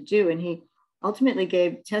upon to do, and he ultimately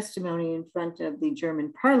gave testimony in front of the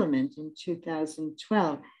German Parliament in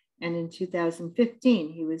 2012. And in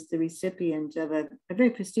 2015, he was the recipient of a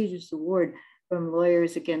very prestigious award from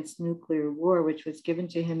Lawyers Against Nuclear War, which was given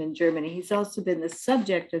to him in Germany. He's also been the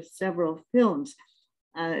subject of several films.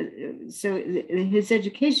 So his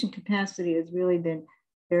education capacity has really been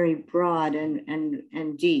very broad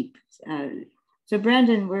and deep. So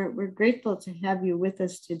Brandon, we're grateful to have you with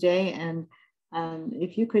us today. And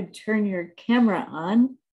if you could turn your camera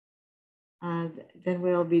on, then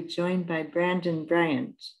we'll be joined by Brandon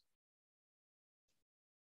Bryant.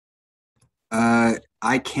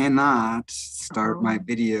 I cannot start my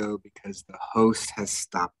video because the host has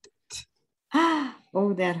stopped it.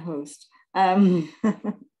 Oh, that host. I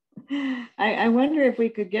wonder if we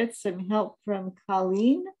could get some help from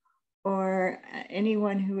Colleen or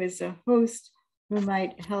anyone who is a host who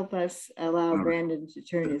might help us allow Brandon to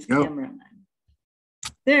turn his camera on.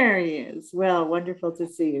 There he is. Well, wonderful to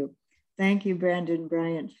see you. Thank you, Brandon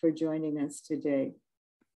Bryant, for joining us today.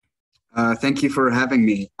 Thank you for having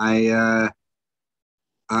me.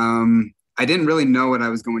 I didn't really know what I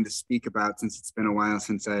was going to speak about since it's been a while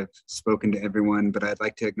since I've spoken to everyone, but I'd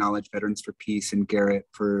like to acknowledge Veterans for Peace and Garrett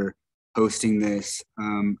for hosting this.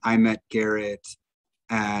 I met Garrett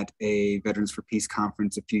at a Veterans for Peace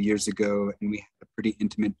conference a few years ago, and we had a pretty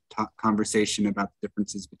intimate conversation about the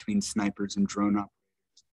differences between snipers and drone operators,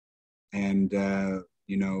 and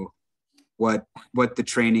you know, what the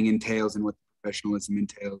training entails and what the professionalism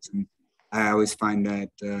entails. And I always find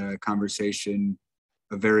that conversation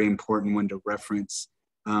a very important one to reference,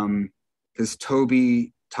 because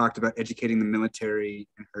Toby talked about educating the military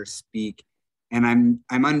in her speak, and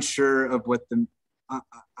I'm unsure of what the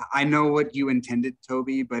I know what you intended,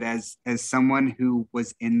 Toby, but as someone who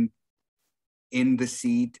was in the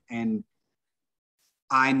seat, and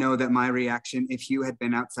I know that my reaction, if you had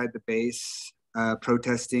been outside the base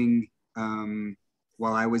protesting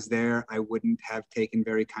while I was there, I wouldn't have taken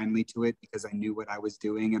very kindly to it because I knew what I was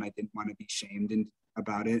doing and I didn't want to be shamed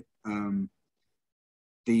about it.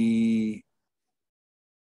 The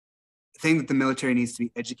thing that the military needs to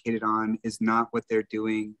be educated on is not what they're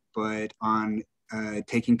doing, but on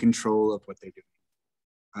taking control of what they're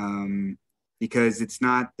doing. Because it's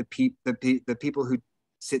not the people who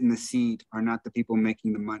sit in the seat are not the people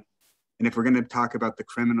making the money. And if we're going to talk about the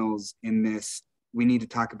criminals in this, we need to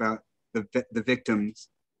talk about the victims.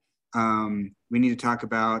 We need to talk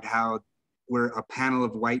about how we're a panel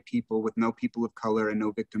of white people with no people of color and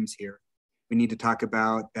no victims here. We need to talk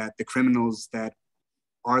about that the criminals that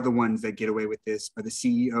are the ones that get away with this are the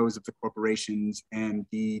CEOs of the corporations and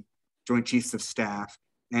the Joint Chiefs of Staff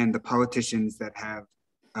and the politicians that have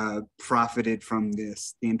profited from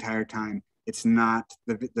this the entire time. It's not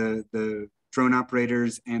the drone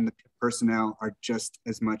operators, and the personnel are just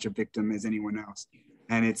as much a victim as anyone else.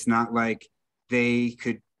 And it's not like they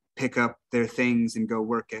could pick up their things and go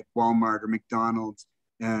work at Walmart or McDonald's.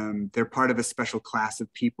 They're part of a special class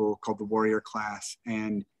of people called the warrior class.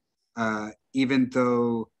 And even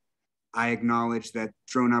though I acknowledge that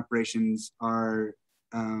drone operations are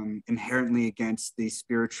inherently against the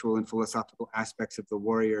spiritual and philosophical aspects of the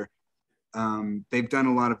warrior, they've done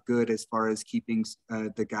a lot of good as far as keeping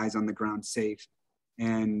the guys on the ground safe.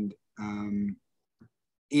 And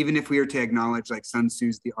even if we were to acknowledge, like Sun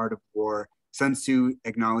Tzu's The Art of War, Sun Tzu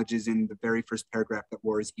acknowledges in the very first paragraph that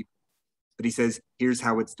war is evil. But he says, here's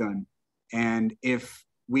how it's done. And if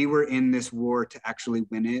we were in this war to actually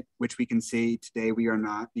win it, which we can say today we are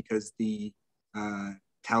not, because the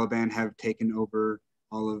Taliban have taken over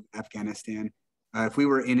all of Afghanistan. If we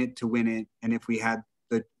were in it to win it, and if we had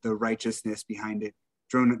the righteousness behind it,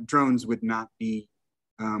 drones would not be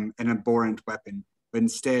an abhorrent weapon. But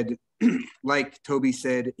instead, like Toby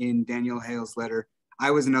said in Daniel Hale's letter, I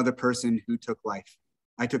was another person who took life.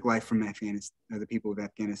 I took life from Afghanistan, the people of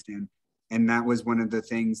Afghanistan. And that was one of the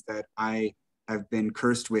things that I have been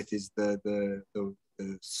cursed with, is the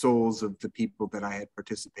the souls of the people that I had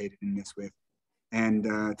participated in this with. And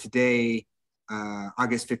today,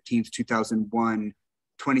 August 15th, 2001,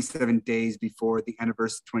 27 days before the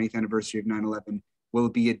 20th anniversary of 9/11, will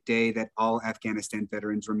be a day that all Afghanistan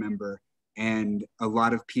veterans remember. And a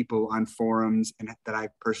lot of people on forums and that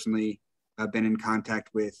I've personally been in contact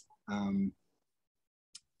with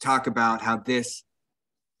talk about how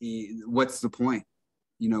what's the point?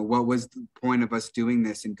 You know, what was the point of us doing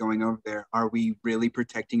this and going over there? Are we really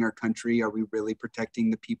protecting our country? Are we really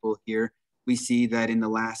protecting the people here? We see that in the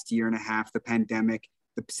last year and a half, the pandemic,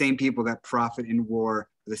 the same people that profit in war are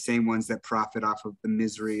the same ones that profit off of the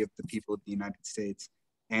misery of the people of the United States.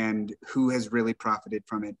 And who has really profited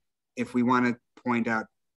from it? If we want to point out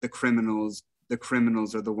the criminals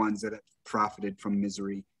are the ones that have profited from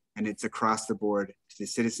misery. And it's across the board to the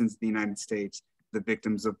citizens of the United States, the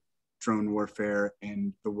victims of drone warfare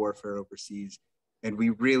and the warfare overseas. And we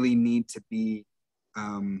really need to be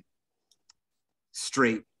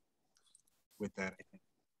straight with that, I think.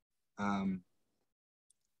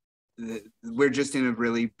 We're just in a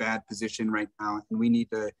really bad position right now, and we need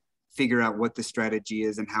to figure out what the strategy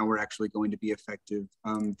is and how we're actually going to be effective.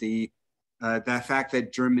 That fact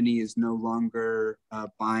that Germany is no longer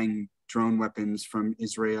buying drone weapons from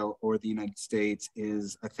Israel or the United States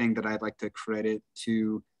is a thing that I'd like to credit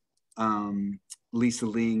to Lisa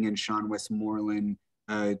Ling and Sean Westmoreland,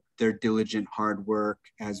 their diligent hard work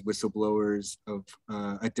as whistleblowers of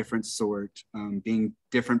a different sort, being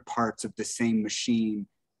different parts of the same machine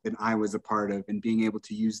that I was a part of, and being able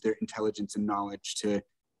to use their intelligence and knowledge to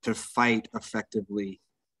fight effectively.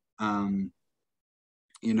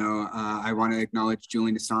 You know, I want to acknowledge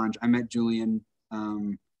Julian Assange. I met Julian.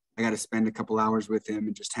 I got to spend a couple hours with him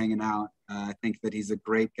and just hanging out. I think that he's a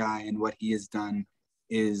great guy, and what he has done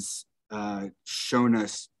is shown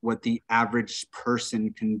us what the average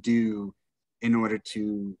person can do in order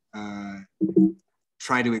to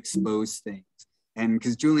try to expose things. And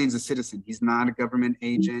because Julian's a citizen, he's not a government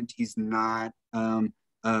agent. He's not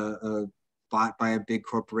bought by a big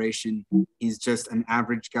corporation. He's just an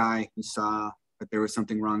average guy who saw that there was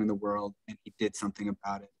something wrong in the world, and he did something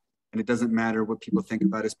about it. And it doesn't matter what people think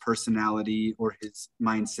about his personality or his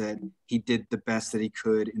mindset. He did the best that he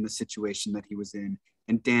could in the situation that he was in.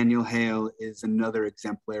 And Daniel Hale is another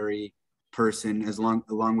exemplary person,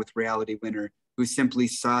 along with Reality Winner, who simply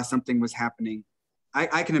saw something was happening.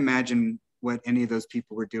 I can imagine what any of those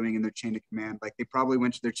people were doing in their chain of command. Like, they probably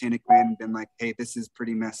went to their chain of command and been like, hey, this is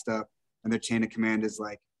pretty messed up. And their chain of command is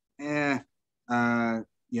like, yeah,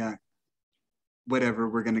 whatever,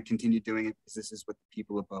 we're going to continue doing it because this is what the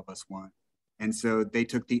people above us want. And so they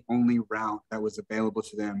took the only route that was available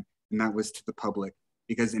to them, and that was to the public,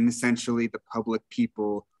 because essentially the public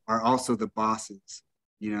people are also the bosses.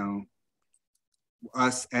 You know,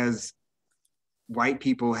 us as white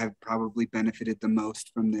people have probably benefited the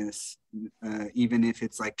most from this, even if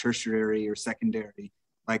it's like tertiary or secondary,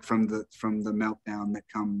 like from the meltdown that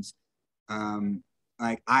comes.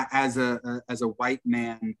 Like, I, as a white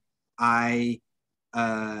man, I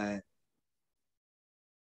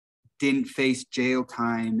didn't face jail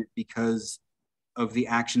time because of the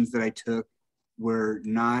actions that I took were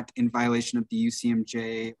not in violation of the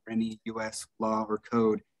UCMJ or any US law or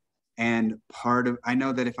code. And I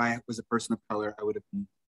know that if I was a person of color, I would have been,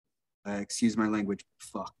 excuse my language,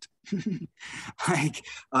 fucked.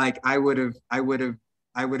 like I would have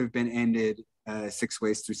been ended 6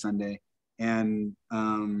 ways through Sunday. And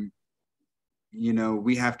you know,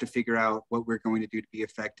 we have to figure out what we're going to do to be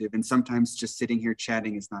effective. And sometimes just sitting here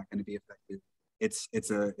chatting is not going to be effective. It's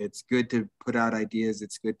good to put out ideas.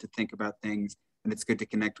 It's good to think about things, and it's good to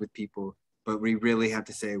connect with people. But we really have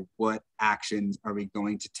to say, what actions are we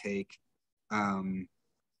going to take that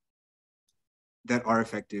are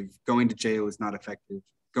effective? Going to jail is not effective.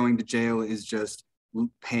 Going to jail is just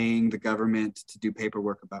paying the government to do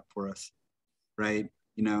paperwork for us, right?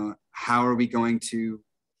 You know, how are we going to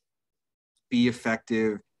be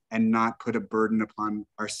effective and not put a burden upon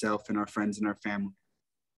ourselves and our friends and our family?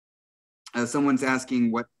 Someone's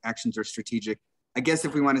asking what actions are strategic. I guess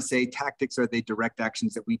if we want to say tactics are the direct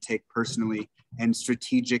actions that we take personally, and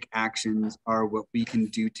strategic actions are what we can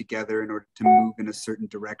do together in order to move in a certain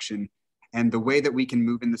direction. And the way that we can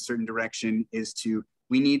move in a certain direction is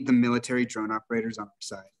we need the military drone operators on our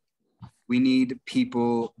side. We need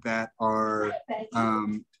people that are,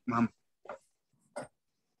 Mom.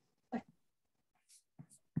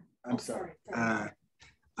 I'm sorry.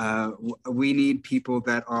 We need people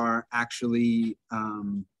that are actually,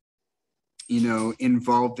 you know,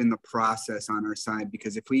 involved in the process on our side.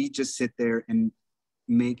 Because if we just sit there and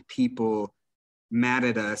make people mad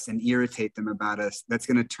at us and irritate them about us, that's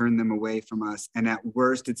going to turn them away from us. And at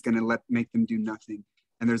worst, it's going to make them do nothing.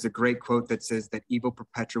 And there's a great quote that says that evil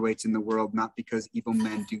perpetuates in the world, not because evil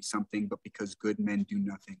men do something, but because good men do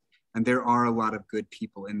nothing. And there are a lot of good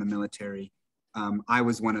people in the military. I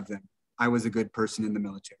was one of them. I was a good person in the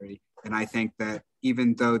military. And I think that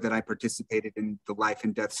even though that I participated in the life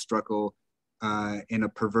and death struggle in a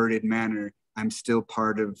perverted manner, I'm still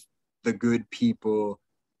part of the good people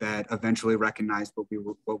that eventually recognized what we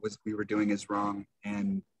were doing is wrong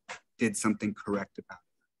and did something correct about it.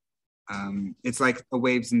 It's like the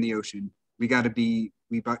waves in the ocean. We've got to be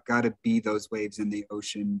those waves in the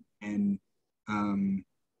ocean and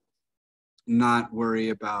not worry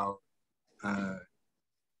about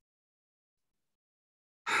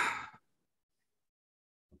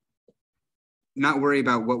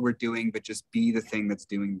what we're doing, but just be the thing that's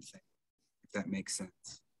doing the thing, if that makes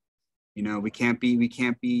sense. You know, we can't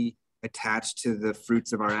be attached to the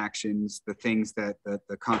fruits of our actions, the things that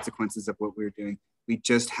the consequences of what we're doing. We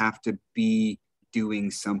just have to be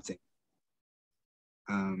doing something.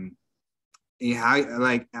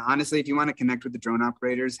 Like honestly, if you want to connect with the drone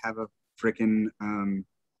operators, have a freaking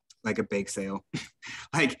like a bake sale.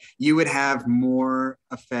 Like you would have more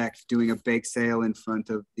effect doing a bake sale in front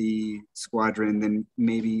of the squadron than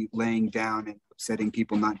maybe laying down and upsetting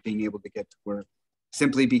people not being able to get to work,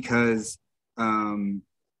 simply because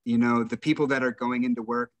you know, the people that are going into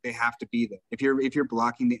work, they have to be there. If you're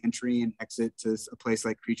blocking the entry and exit to a place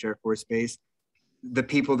like Creech Air Force Base, the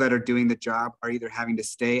people that are doing the job are either having to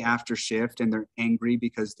stay after shift and they're angry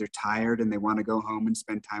because they're tired and they want to go home and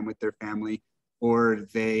spend time with their family, or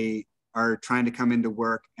they are trying to come into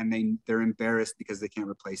work and they're embarrassed because they can't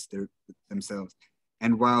replace themselves.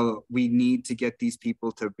 And while we need to get these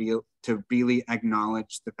people to really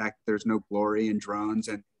acknowledge the fact that there's no glory in drones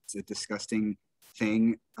and it's a disgusting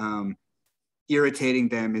thing, irritating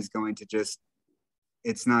them is going to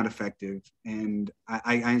it's not effective. And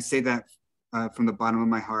I say that from the bottom of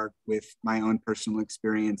my heart with my own personal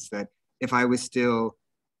experience, that if I was still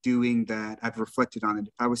doing that, I've reflected on it,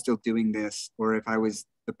 if I was still doing this, or if I was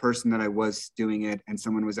the person that I was doing it and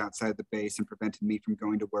someone was outside the base and prevented me from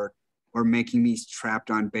going to work, or making me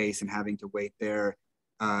trapped on base and having to wait there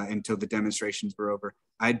until the demonstrations were over,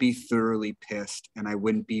 I'd be thoroughly pissed and I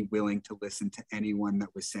wouldn't be willing to listen to anyone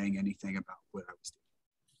that was saying anything about what I was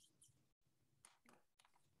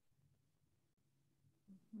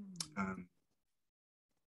doing.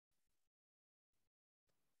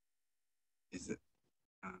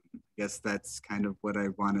 I guess that's kind of what I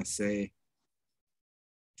want to say.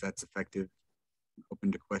 If that's effective. I'm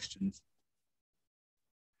open to questions.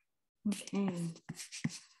 Okay.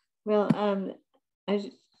 Well,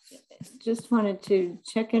 I just wanted to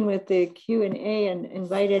check in with the Q&A and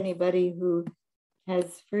invite anybody who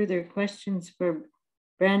has further questions for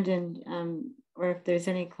Brandon, or if there's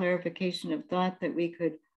any clarification of thought that we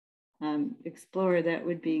could explore, that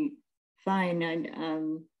would be fine.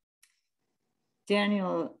 And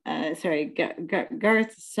Gareth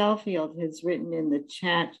Selfield has written in the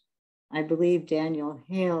chat, I believe Daniel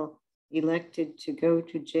Hale elected to go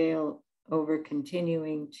to jail over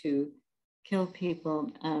continuing to kill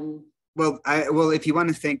people. Well, if you want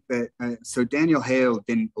to think that, so Daniel Hale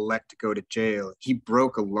didn't elect to go to jail. He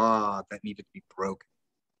broke a law that needed to be broken.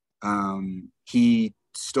 He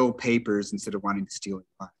stole papers instead of wanting to steal it.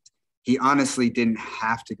 He honestly didn't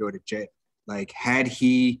have to go to jail. Like, had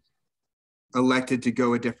he elected to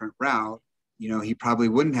go a different route, you know, he probably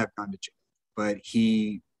wouldn't have gone to jail. But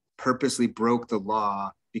he purposely broke the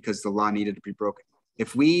law because the law needed to be broken.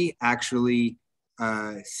 If we actually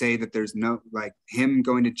say that there's no, like, him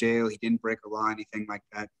going to jail, he didn't break a law, anything like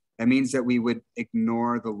that, that means that we would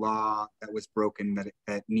ignore the law that was broken,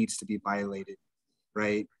 that needs to be violated,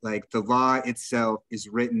 right? Like, the law itself is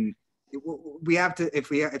written. We have to,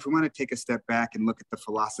 if we want to take a step back and look at the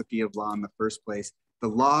philosophy of law in the first place, the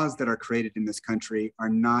laws that are created in this country are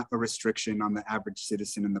not a restriction on the average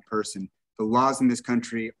citizen and the person. The laws in this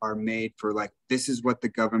country are made for, like, this is what the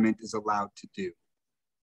government is allowed to do,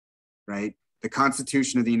 right? The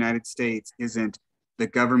Constitution of the United States isn't the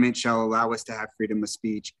government shall allow us to have freedom of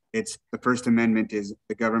speech. It's the First Amendment is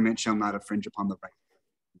the government shall not infringe upon the right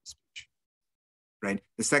of speech, right?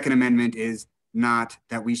 The Second Amendment is not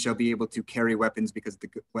that we shall be able to carry weapons because the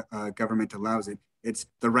government allows it. It's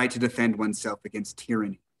the right to defend oneself against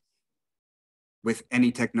tyranny with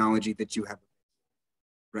any technology that you have,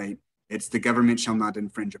 right? It's the government shall not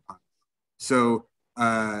infringe upon. So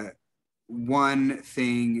one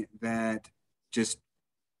thing that just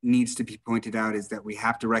needs to be pointed out is that we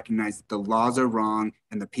have to recognize that the laws are wrong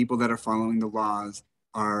and the people that are following the laws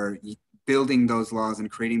are building those laws and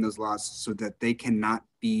creating those laws so that they cannot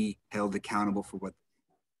be held accountable for what.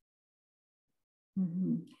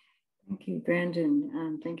 Thank you,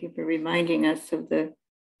 Brandon. Thank you for reminding us of the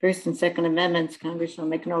First and Second Amendments. Congress shall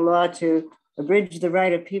make no law to abridge the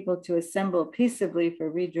right of people to assemble peaceably for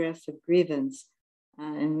redress of grievance.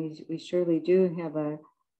 And we surely do have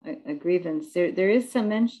a grievance. There is some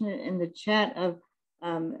mention in the chat of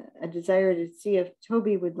a desire to see if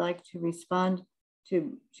Toby would like to respond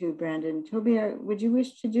to Brandon. Toby, would you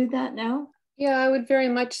wish to do that now? Yeah, I would very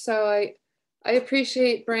much so. I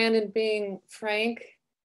appreciate Brandon being frank.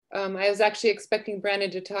 I was actually expecting Brandon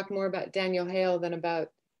to talk more about Daniel Hale than about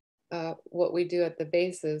what we do at the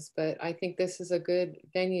bases, but I think this is a good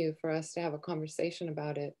venue for us to have a conversation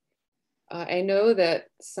about it. I know that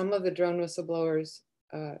some of the drone whistleblowers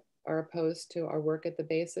are opposed to our work at the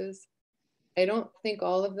bases. I don't think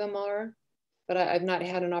all of them are, but I've not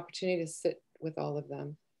had an opportunity to sit with all of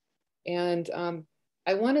them. And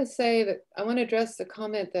I want to say that I want to address the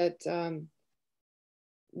comment that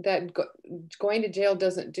going to jail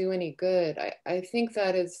doesn't do any good. I think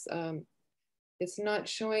that is it's not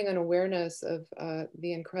showing an awareness of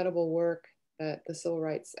the incredible work that the civil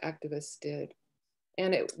rights activists did.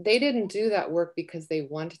 And they didn't do that work because they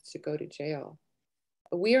wanted to go to jail.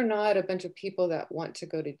 We are not a bunch of people that want to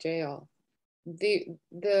go to jail. The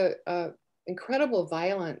incredible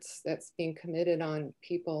violence that's being committed on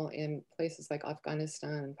people in places like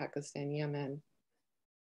Afghanistan, Pakistan, Yemen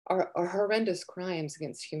are horrendous crimes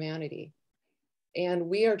against humanity. And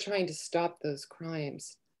we are trying to stop those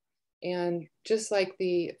crimes. And just like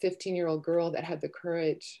the 15-year-old girl that had the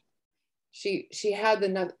courage, she had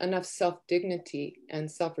enough self-dignity and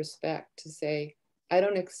self-respect to say, I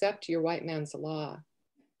don't accept your white man's law.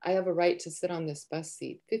 I have a right to sit on this bus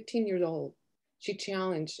seat. 15 years old. She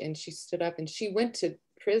challenged and she stood up and she went to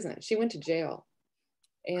prison. She went to jail.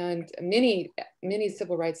 And many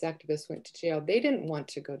civil rights activists went to jail. They didn't want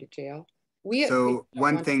to go to jail. So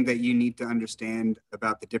one thing that you need to understand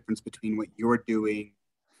about the difference between what you're doing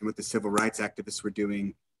and what the civil rights activists were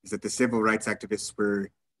doing is that the civil rights activists were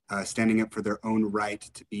standing up for their own right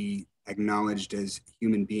to be acknowledged as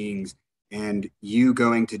human beings. And you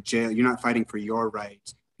going to jail, you're not fighting for your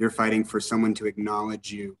rights. You're fighting for someone to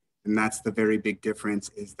acknowledge you. And that's the very big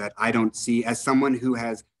difference, is that I don't see, as someone who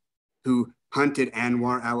hunted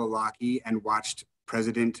Anwar al-Awlaki and watched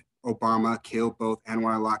President Obama kill both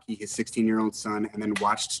Anwar al-Awlaki, his 16-year-old son, and then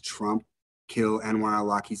watched Trump kill Anwar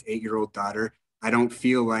al-Awlaki's 8-year-old daughter. I don't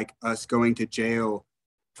feel like us going to jail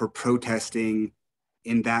for protesting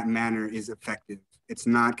in that manner is effective. It's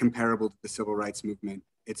not comparable to the civil rights movement.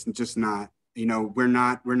 It's just not. You know, we're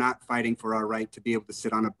not fighting for our right to be able to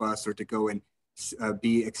sit on a bus or to go and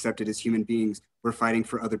be accepted as human beings. We're fighting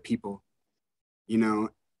for other people, you know.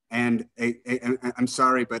 And I'm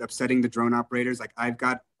sorry, but upsetting the drone operators, like I've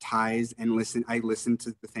got ties and I listen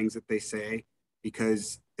to the things that they say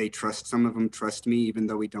because some of them trust me, even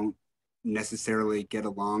though we don't necessarily get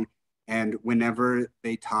along. And whenever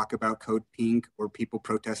they talk about Code Pink or people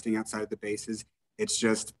protesting outside of the bases, it's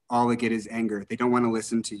just all they get is anger. They don't want to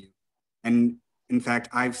listen to you. And in fact,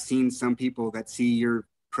 I've seen some people that see you're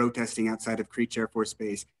protesting outside of Creech Air Force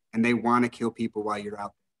Base and they want to kill people while you're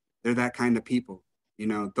out there. They're that kind of people. You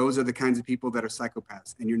know, those are the kinds of people that are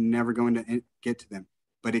psychopaths, and you're never going to get to them.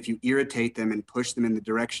 But if you irritate them and push them in the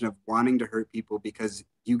direction of wanting to hurt people because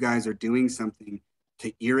you guys are doing something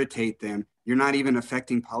to irritate them, you're not even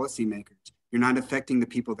affecting policymakers. You're not affecting the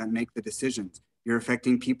people that make the decisions. You're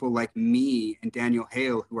affecting people like me and Daniel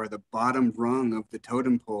Hale, who are the bottom rung of the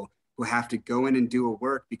totem pole, who have to go in and do a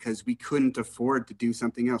work because we couldn't afford to do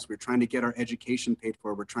something else. We're trying to get our education paid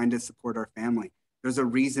for. We're trying to support our family. There's a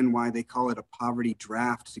reason why they call it a poverty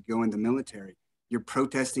draft to go in the military. You're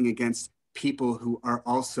protesting against people who are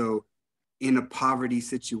also in a poverty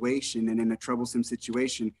situation and in a troublesome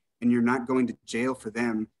situation, and you're not going to jail for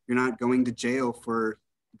them. You're not going to jail for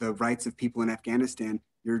the rights of people in Afghanistan.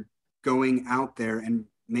 You're going out there and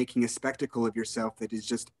making a spectacle of yourself that is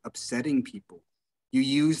just upsetting people. You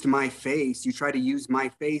used my face. You tried to use my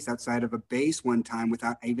face outside of a base one time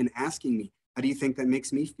without even asking me. How do you think that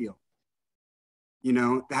makes me feel? You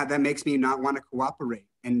know, that makes me not want to cooperate.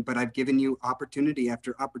 But I've given you opportunity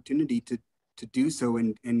after opportunity to do so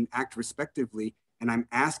and act respectively. And I'm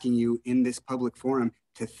asking you in this public forum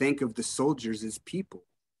to think of the soldiers as people.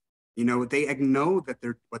 You know, they know that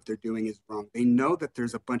what they're doing is wrong. They know that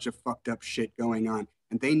there's a bunch of fucked up shit going on,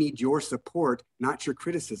 and they need your support, not your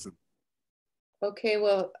criticism. Okay,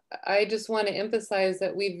 well, I just want to emphasize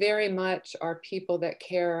that we very much are people that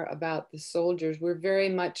care about the soldiers. We're very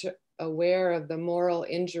much aware of the moral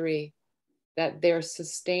injury that they're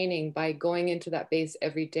sustaining by going into that base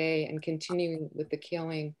every day and continuing with the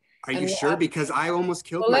killing. Are you sure? Because I almost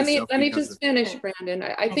killed well, myself. Let me just finish, Brandon.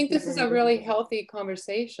 I think this is a really healthy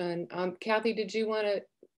conversation. Kathy, did you want to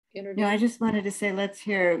intervene? No, I just wanted to say, let's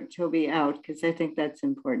hear Toby out, because I think that's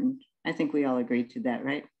important. I think we all agreed to that,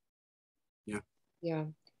 right? Yeah. Yeah.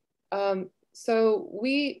 So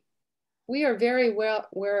we are very well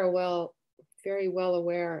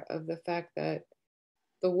aware of the fact that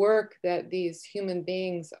the work that these human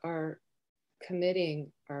beings are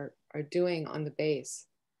committing, are doing on the base,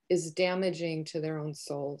 is damaging to their own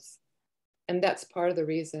souls. And that's part of the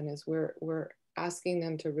reason is we're asking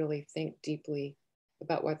them to really think deeply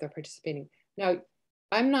about what they're participating. Now,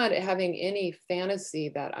 I'm not having any fantasy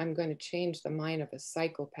that I'm going to change the mind of a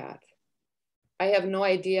psychopath. I have no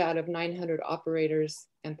idea out of 900 operators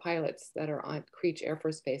and pilots that are on Creech Air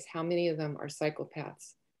Force Base, how many of them are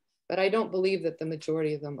psychopaths. But I don't believe that the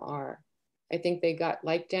majority of them are. I think they got,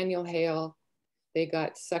 like Daniel Hale, they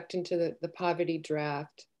got sucked into the poverty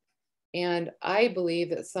draft. And I believe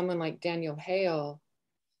that someone like Daniel Hale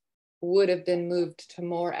would have been moved to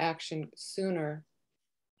more action sooner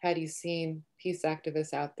had he seen peace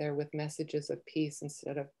activists out there with messages of peace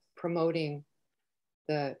instead of promoting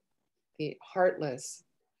the heartless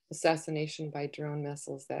assassination by drone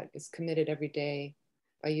missiles that is committed every day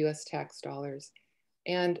by US tax dollars.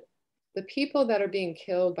 And the people that are being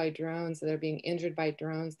killed by drones, that are being injured by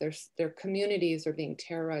drones, their communities are being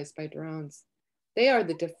terrorized by drones. They are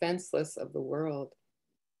the defenseless of the world.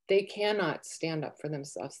 They cannot stand up for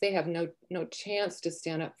themselves. They have no chance to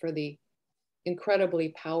stand up for the incredibly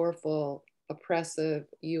powerful, oppressive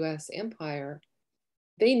US empire.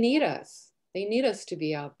 They need us. They need us to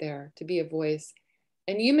be out there, to be a voice.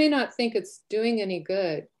 And you may not think it's doing any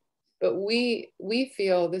good, but we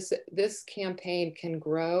feel this campaign can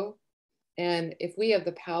grow. And if we have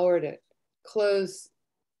the power to close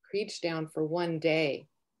Creech down for one day,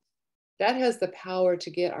 that has the power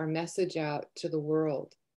to get our message out to the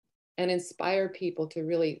world and inspire people to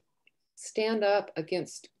really stand up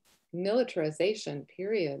against militarization,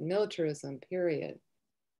 period, militarism, period.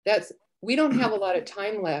 We don't have a lot of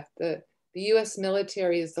time left. The US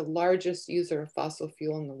military is the largest user of fossil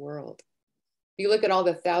fuel in the world. If you look at all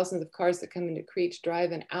the thousands of cars that come into Creech,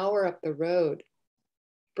 drive an hour up the road,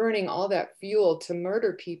 burning all that fuel to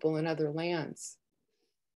murder people in other lands.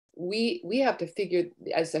 We have to figure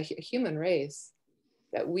as a human race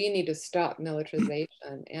that we need to stop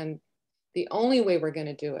militarization. And the only way we're going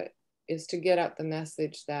to do it is to get out the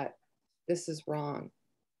message that this is wrong.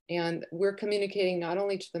 And we're communicating not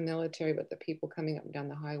only to the military, but the people coming up and down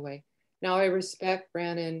the highway. Now, I respect,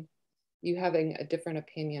 Brandon, you having a different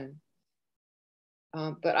opinion.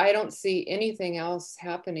 But I don't see anything else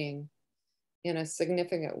happening in a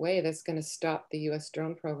significant way that's going to stop the US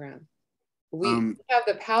drone program. We have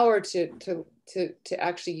the power to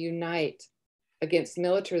actually unite against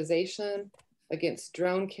militarization, against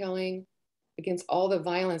drone killing, against all the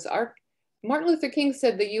violence. Martin Luther King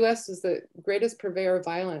said the US is the greatest purveyor of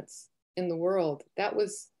violence in the world. That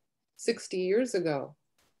was 60 years ago.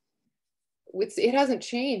 It hasn't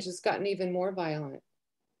changed. It's gotten even more violent.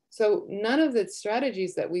 So none of the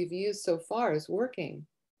strategies that we've used so far is working.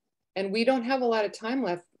 And we don't have a lot of time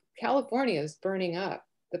left. California is burning up.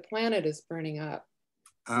 The planet is burning up.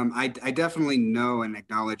 I definitely know and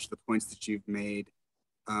acknowledge the points that you've made,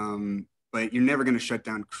 but you're never going to shut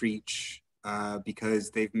down Creech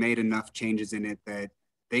because they've made enough changes in it that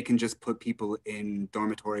they can just put people in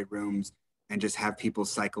dormitory rooms and just have people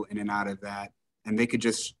cycle in and out of that. And they could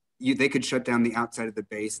they could shut down the outside of the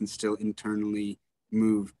base and still internally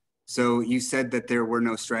move. So you said that there were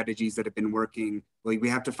no strategies that have been working. Well, we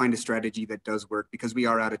have to find a strategy that does work because we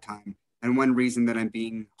are out of time. And one reason that I'm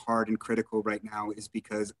being hard and critical right now is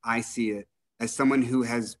because I see it as someone who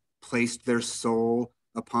has placed their soul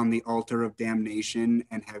upon the altar of damnation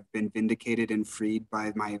and have been vindicated and freed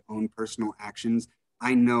by my own personal actions.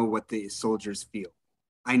 I know what the soldiers feel.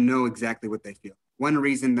 I know exactly what they feel. One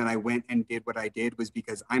reason that I went and did what I did was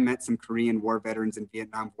because I met some Korean War veterans and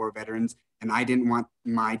Vietnam War veterans, and I didn't want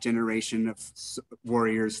my generation of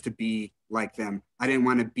warriors to be like them. I didn't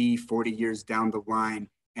want to be 40 years down the line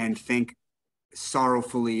and think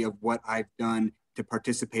sorrowfully of what I've done to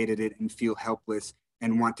participate in it and feel helpless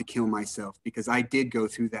and want to kill myself, because I did go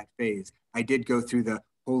through that phase. I did go through the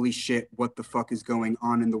holy shit, what the fuck is going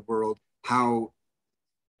on in the world? How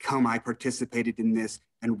come I participated in this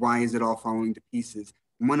and why is it all falling to pieces?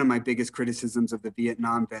 One of my biggest criticisms of the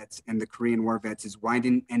Vietnam vets and the Korean War vets is why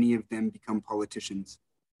didn't any of them become politicians?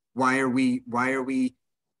 Why are we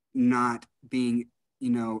not being,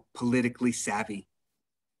 politically savvy?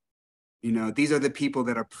 These are the people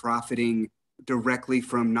that are profiting directly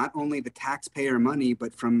from not only the taxpayer money,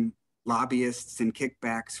 but from lobbyists and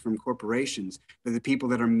kickbacks from corporations. They're the people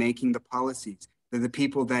that are making the policies. They're the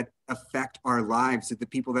people that affect our lives. They're the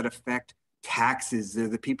people that affect taxes. They're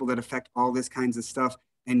the people that affect all this kinds of stuff.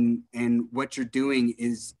 And what you're doing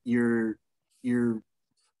is you're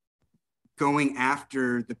going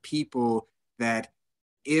after the people that,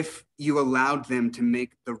 if you allowed them to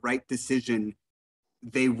make the right decision,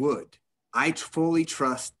 they would. I fully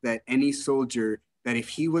trust that any soldier, that if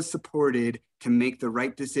he was supported to make the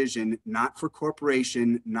right decision, not for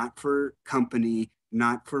corporation, not for company,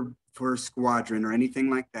 not for squadron or anything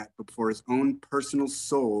like that, but for his own personal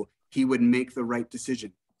soul, he would make the right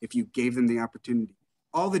decision if you gave them the opportunity.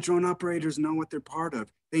 All the drone operators know what they're part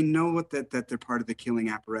of. They know that they're part of the killing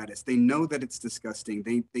apparatus. They know that it's disgusting.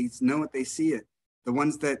 They know it, they see it. The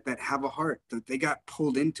ones that have a heart, that they got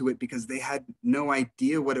pulled into it because they had no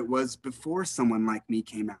idea what it was before someone like me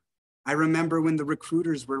came out. I remember when the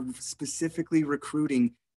recruiters were specifically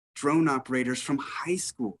recruiting drone operators from high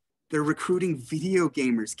school. They're recruiting video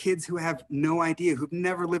gamers, kids who have no idea, who've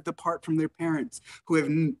never lived apart from their parents, who have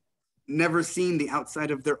never seen the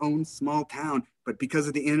outside of their own small town. But because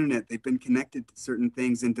of the internet, they've been connected to certain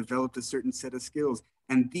things and developed a certain set of skills.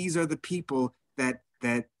 And these are the people that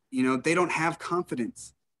they don't have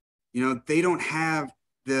confidence. They don't have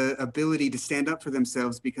the ability to stand up for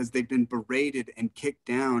themselves because they've been berated and kicked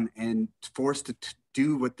down and forced to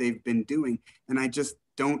do what they've been doing. And I just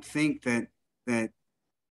don't think that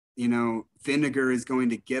vinegar is going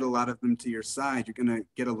to get a lot of them to your side. You're going to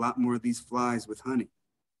get a lot more of these flies with honey.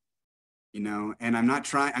 And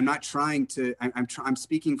I'm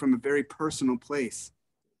speaking from a very personal place.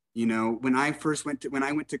 When I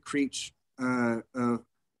went to Creech,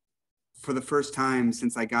 for the first time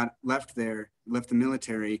since I left the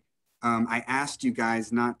military, I asked you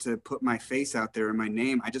guys not to put my face out there or my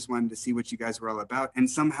name. I just wanted to see what you guys were all about. And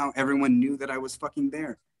somehow everyone knew that I was fucking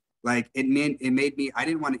there. Like it made me, I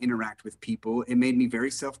didn't want to interact with people. It made me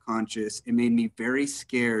very self-conscious. It made me very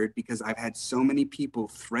scared because I've had so many people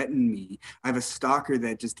threaten me. I have a stalker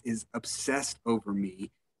that just is obsessed over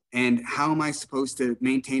me. And how am I supposed to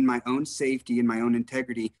maintain my own safety and my own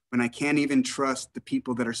integrity when I can't even trust the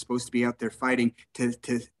people that are supposed to be out there fighting to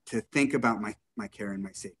think about my care and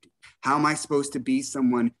my safety? How am I supposed to be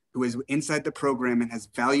someone who is inside the program and has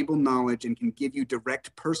valuable knowledge and can give you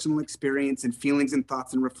direct personal experience and feelings and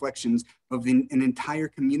thoughts and reflections of an entire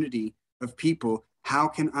community of people? How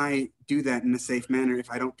can I do that in a safe manner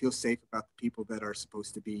if I don't feel safe about the people that are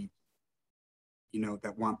supposed to be,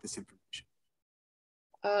 that want this information?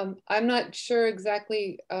 I'm not sure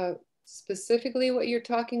exactly specifically what you're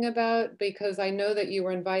talking about, because I know that you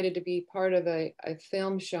were invited to be part of a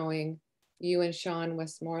film showing. You and Sean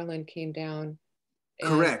Westmoreland came down.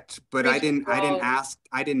 Correct, but I did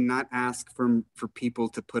not ask for people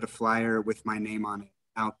to put a flyer with my name on it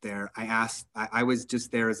out there. I was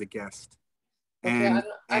just there as a guest. Okay,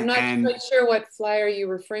 I'm not quite sure what flyer you're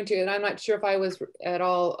referring to, and I'm not sure if I was at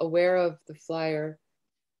all aware of the flyer.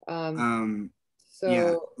 And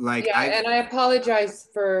I apologize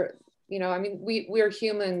for, we're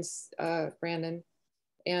humans, Brandon,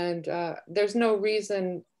 and there's no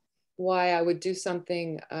reason why I would do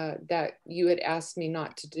something that you had asked me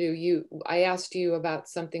not to do. I asked you about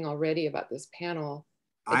something already about this panel.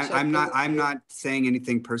 I'm not saying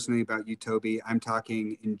anything personally about you, Toby. I'm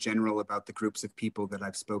talking in general about the groups of people that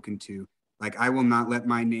I've spoken to. Like, I will not let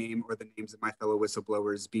my name or the names of my fellow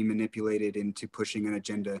whistleblowers be manipulated into pushing an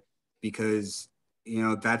agenda, because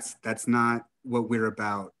that's not what we're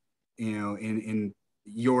about, in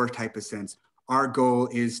your type of sense. Our goal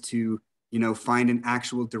is to find an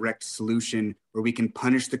actual direct solution where we can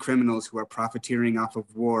punish the criminals who are profiteering off of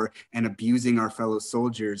war and abusing our fellow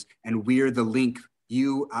soldiers. And we're the link.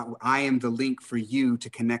 I am the link for you to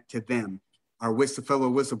connect to them. Our fellow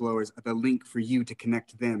whistleblowers are the link for you to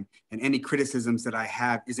connect to them. And any criticisms that I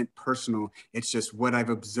have isn't personal. It's just what I've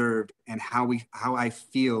observed and how I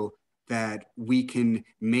feel that we can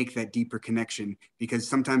make that deeper connection, because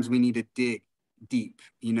sometimes we need to dig deep,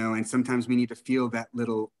 and sometimes we need to feel that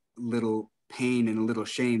little pain and a little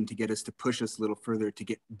shame to get us to push us a little further to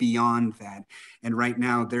get beyond that. And right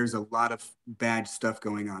now there's a lot of bad stuff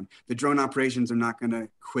going on. The drone operations are not going to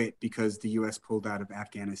quit because the US pulled out of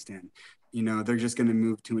Afghanistan. They're just going to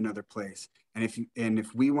move to another place. And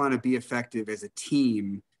if we want to be effective as a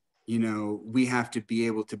team, we have to be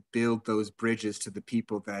able to build those bridges to the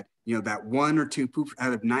people that, that one or two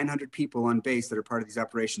out of 900 people on base that are part of these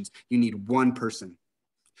operations. You need one person.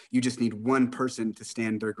 You just need one person to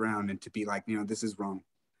stand their ground and to be like, this is wrong.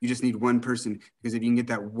 You just need one person, because if you can get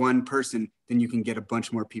that one person, then you can get a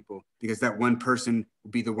bunch more people, because that one person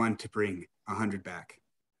will be the one to bring 100 back.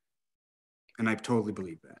 And I totally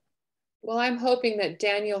believe that. Well, I'm hoping that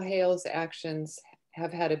Daniel Hale's actions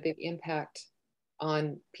have had a big impact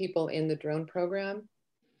on people in the drone program.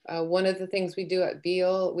 One of the things we do at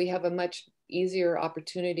Beale, we have a much easier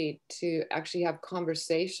opportunity to actually have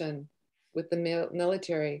conversation with the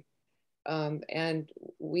military. And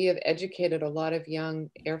we have educated a lot of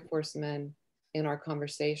young Air Force men in our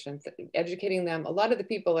conversations, educating them. A lot of the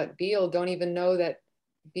people at Beale don't even know that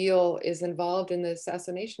Beale is involved in the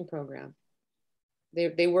assassination program.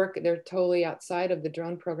 They're totally outside of the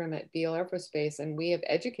drone program at Beale Air Force Base, and we have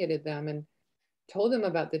educated them and told them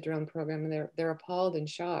about the drone program, and they're appalled and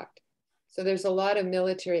shocked. So there's a lot of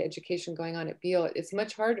military education going on at Beale. It's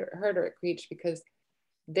much harder at Creech because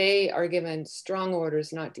they are given strong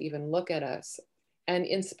orders not to even look at us. And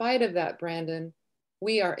in spite of that, Brandon,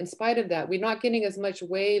 we're not getting as much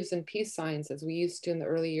waves and peace signs as we used to in the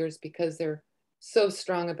early years, because they're so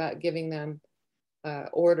strong about giving them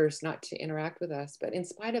orders not to interact with us. But in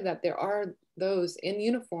spite of that, there are those in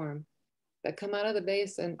uniform that come out of the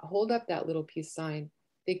base and hold up that little peace sign.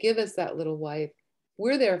 They give us that little wipe.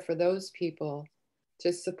 We're there for those people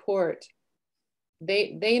to support.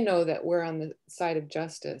 They know that we're on the side of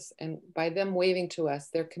justice, and by them waving to us,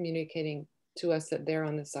 they're communicating to us that they're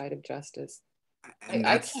on the side of justice. And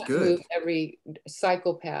I that's can't good. move every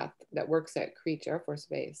psychopath that works at Creech Air Force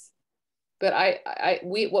Base, but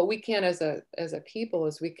what we can as a people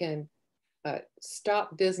is we can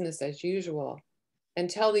stop business as usual and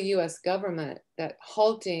tell the U.S. government that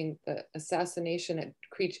halting the assassination at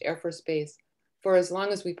Creech Air Force Base for as long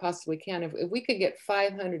as we possibly can. If we could get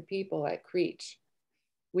 500 people at Creech,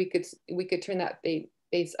 we could turn that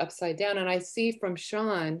base upside down. And I see from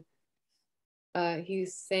Sean,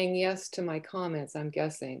 he's saying yes to my comments, I'm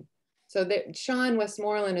guessing. So that Sean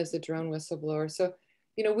Westmoreland is a drone whistleblower. So,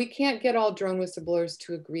 we can't get all drone whistleblowers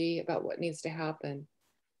to agree about what needs to happen.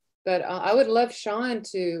 But I would love Sean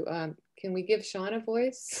to, can we give Sean a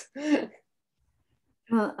voice?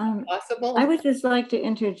 Well, possible? I would just like to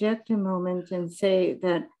interject a moment and say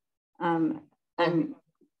that I'm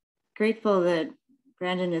grateful that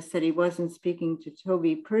Brandon has said he wasn't speaking to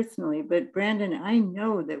Toby personally, but Brandon, I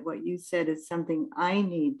know that what you said is something I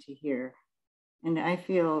need to hear. And I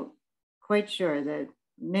feel quite sure that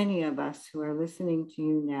many of us who are listening to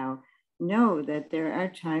you now know that there are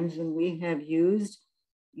times when we have used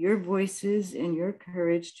your voices and your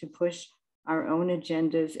courage to push our own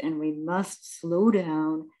agendas, and we must slow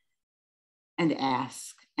down and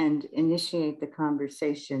ask and initiate the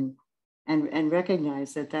conversation and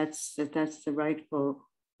recognize that that's the rightful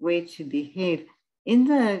way to behave. In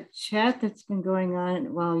the chat that's been going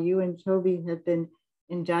on while you and Toby have been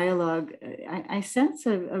in dialogue, I sense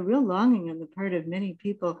a real longing on the part of many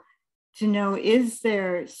people to know, is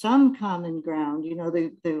there some common ground?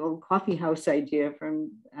 The old coffee house idea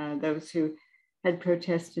from those who had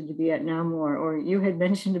protested the Vietnam War, or you had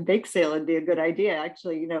mentioned a bake sale would be a good idea,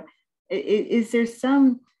 actually. Is there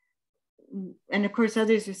some, and of course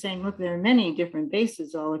others are saying, look, there are many different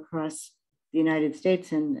bases all across the United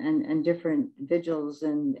States and different vigils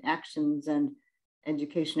and actions and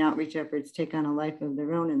education outreach efforts take on a life of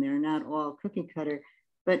their own, and they're not all cookie cutter.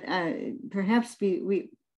 But perhaps we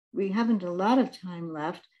haven't a lot of time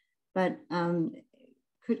left, but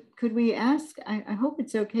could we ask, I hope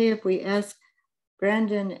it's okay if we ask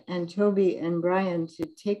Brandon and Toby and Brian to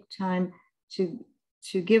take time to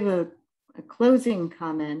give a closing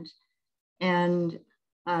comment and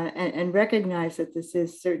recognize that this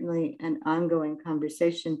is certainly an ongoing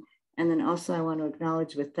conversation. And then also I want to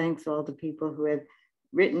acknowledge with thanks all the people who have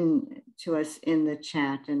written to us in the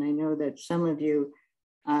chat. And I know that some of you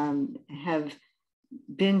have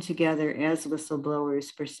been together as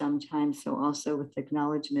whistleblowers for some time. So also with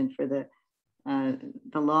acknowledgement for the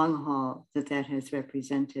long haul that has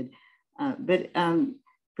represented. But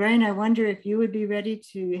Brian, I wonder if you would be ready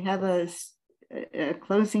to have a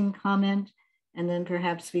closing comment, and then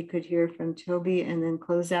perhaps we could hear from Toby and then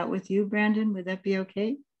close out with you, Brandon. Would that be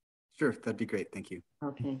okay? Sure, that'd be great. Thank you.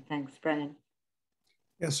 Okay, thanks, Brian.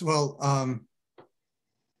 Yes, well,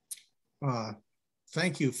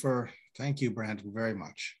 thank you, Brandon, very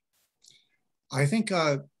much. I think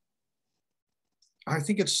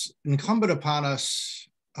it's incumbent upon us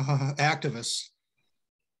activists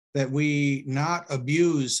that we not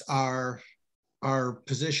abuse our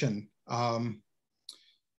position.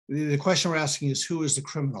 The question we're asking is, who is the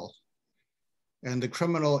criminal? And the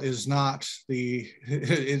criminal is not the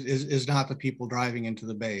people driving into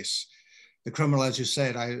the base. The criminal, as you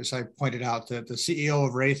said, as I pointed out, that the CEO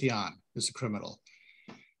of Raytheon is a criminal.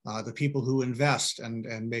 the people who invest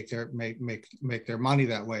and make their money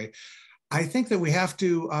that way. I think that we have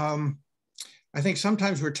to, I think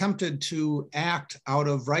sometimes we're tempted to act out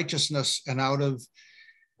of righteousness and out of,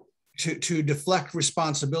 to deflect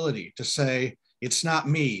responsibility, to say, it's not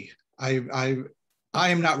me. I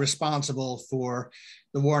am not responsible for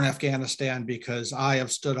the war in Afghanistan because I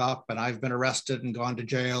have stood up and I've been arrested and gone to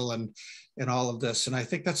jail and all of this. And I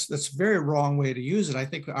think that's a very wrong way to use it. I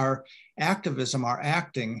think our activism, our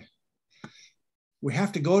acting, we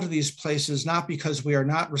have to go to these places not because we are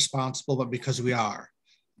not responsible, but because we are,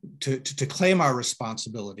 to claim our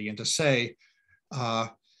responsibility and to say,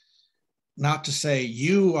 not to say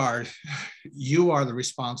you are the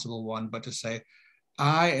responsible one, but to say,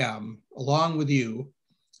 I am, along with you,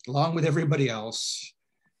 along with everybody else,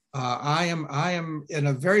 I am in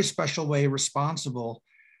a very special way responsible.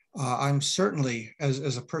 I'm certainly,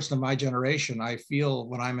 as a person of my generation, I feel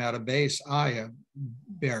when I'm at a base, I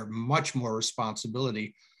bear much more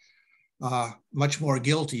responsibility, much more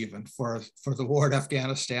guilt even for the war in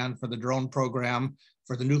Afghanistan, for the drone program,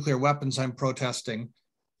 for the nuclear weapons I'm protesting,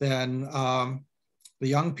 than the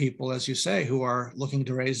young people, as you say, who are looking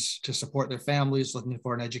to support their families, looking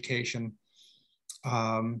for an education.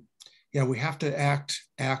 Yeah, we have to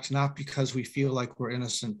act not because we feel like we're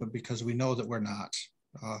innocent, but because we know that we're not.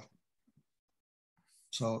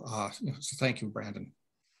 So thank you, Brandon.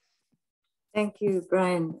 Thank you,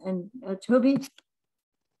 Brian. And Toby?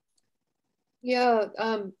 Yeah,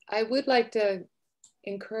 I would like to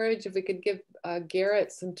encourage if we could give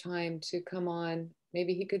Garrett some time to come on.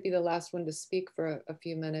 Maybe he could be the last one to speak for a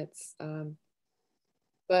few minutes.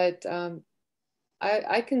 But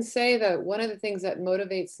I can say that one of the things that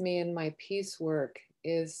motivates me in my peace work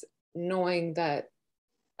is knowing that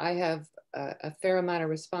I have a fair amount of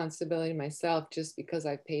responsibility myself just because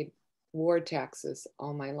I paid war taxes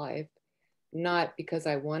all my life, not because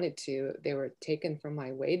I wanted to. They were taken from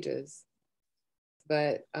my wages.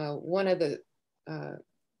 But one of the,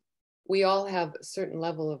 we all have a certain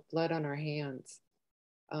level of blood on our hands.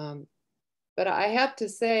 But I have to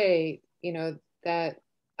say, that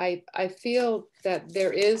I feel that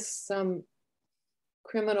there is some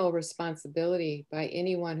criminal responsibility by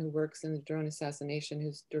anyone who works in the drone assassination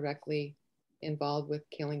who's directly involved with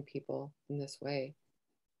killing people in this way.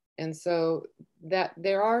 And so that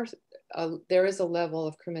there is a level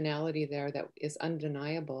of criminality there that is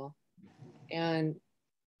undeniable. And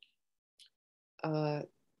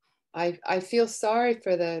I feel sorry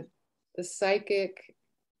for the psychic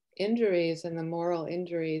injuries and the moral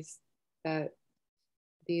injuries that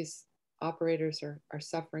these operators are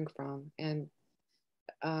suffering from. And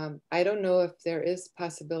I don't know if there is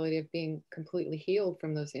possibility of being completely healed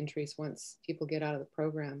from those injuries once people get out of the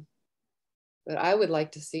program. But I would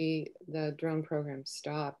like to see the drone program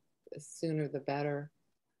stop, the sooner the better,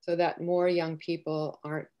 so that more young people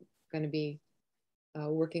aren't going to be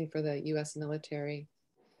working for the US military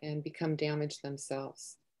and become damaged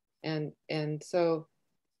themselves. And so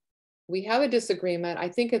we have a disagreement. I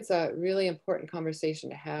think it's a really important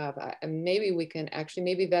conversation to have. And maybe we can actually,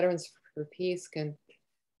 maybe Veterans for Peace can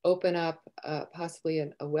open up possibly a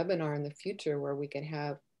webinar in the future where we can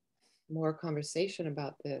have more conversation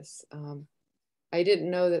about this. I didn't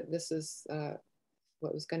know that this is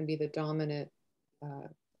what was going to be the dominant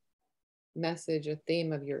message, a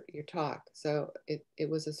theme of your talk. So it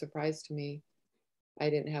was a surprise to me. I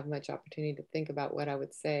didn't have much opportunity to think about what I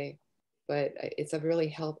would say, but it's a really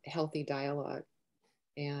healthy dialogue.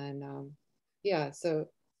 And yeah, so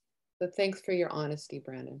thanks for your honesty,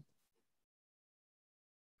 Brandon.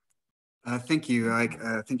 Thank you.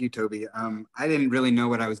 Thank you, Toby. I didn't really know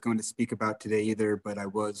what I was going to speak about today either, but I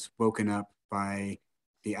was woken up by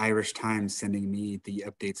the Irish Times sending me the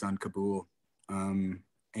updates on Kabul.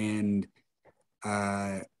 And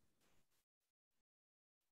I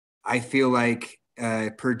feel like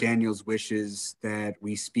per Daniel's wishes that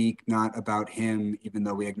we speak not about him, even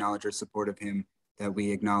though we acknowledge our support of him, that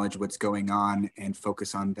we acknowledge what's going on and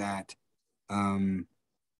focus on that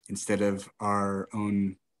instead of our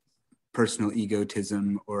own personal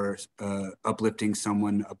egotism or uplifting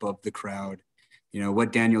someone above the crowd.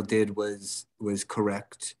 What Daniel did was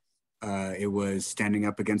correct. It was standing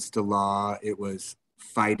up against the law. It was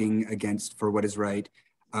fighting for what is right.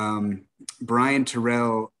 Brian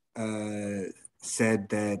Terrell said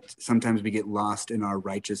that sometimes we get lost in our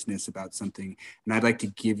righteousness about something. And I'd like to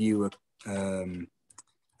give you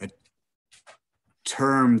a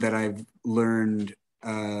term that I've learned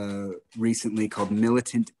recently called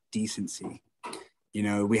militant decency.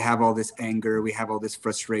 We have all this anger, we have all this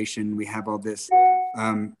frustration, we have all this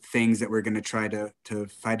things that we're going to try to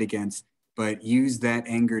fight against. but use that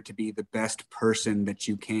anger to be the best person that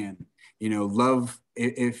you can. You know, love,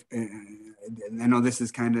 if I know this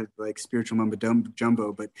is kind of like spiritual mumbo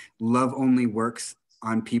jumbo, but love only works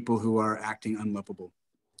on people who are acting unlovable.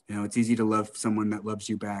 You know, it's easy to love someone that loves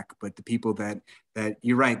you back, but the people that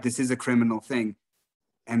you're right, this is a criminal thing.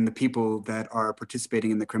 And the people that are participating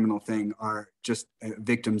in the criminal thing are just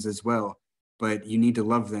victims as well, but you need to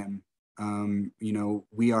love them. You know,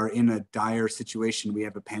 we are in a dire situation. We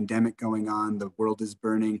have a pandemic going on. The world is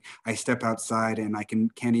burning. I step outside and I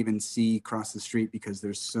can't even see across the street because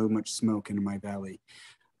there's so much smoke in my valley.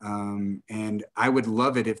 And I would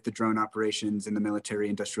love it if the drone operations in the military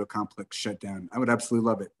industrial complex shut down. I would absolutely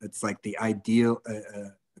love it. It's like the ideal,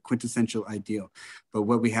 quintessential ideal. But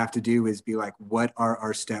what we have to do is be like, what are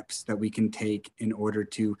our steps that we can take in order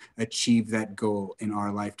to achieve that goal in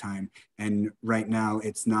our lifetime? And right now,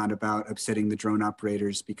 it's not about upsetting the drone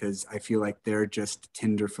operators, because I feel like they're just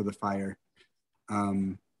tinder for the fire.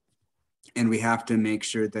 And we have to make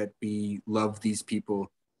sure that we love these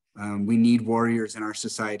people. We need warriors in our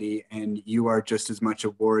society, and you are just as much a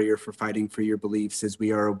warrior for fighting for your beliefs as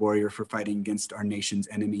we are a warrior for fighting against our nation's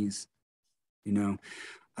enemies, you know?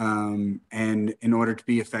 And in order to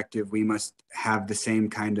be effective, we must have the same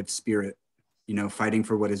kind of spirit, you know, fighting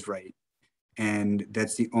for what is right. And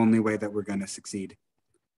that's the only way that we're going to succeed.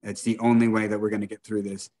 That's the only way that we're going to get through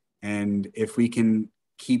this. And if we can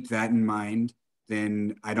keep that in mind,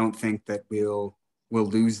 then I don't think that we'll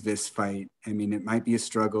lose this fight. I mean, it might be a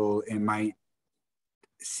struggle. It might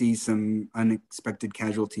see some unexpected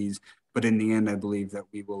casualties, but in the end, I believe that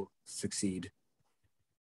we will succeed.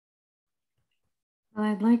 Well,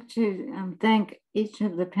 I'd like to thank each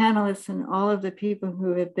of the panelists and all of the people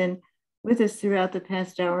who have been with us throughout the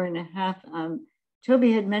past hour and a half.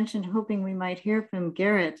 Toby had mentioned hoping we might hear from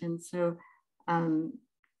Garrett, and so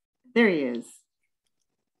there he is.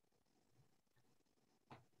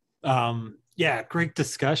 Yeah, great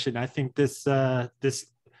discussion. I think this has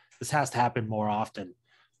to happen more often.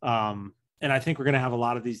 And I think we're going to have a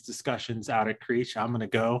lot of these discussions out at Creech. I'm going to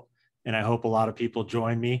go, and I hope a lot of people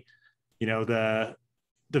join me. You know, the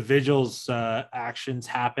vigils actions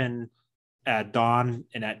happen at dawn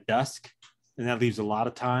and at dusk, and that leaves a lot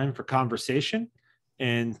of time for conversation.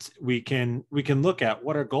 And we can look at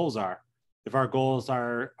what our goals are. If our goals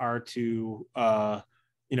are to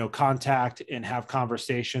you know, contact and have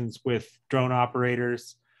conversations with drone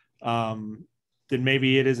operators, then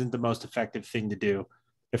maybe it isn't the most effective thing to do.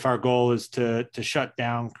 If our goal is to shut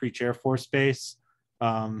down Creech Air Force Base,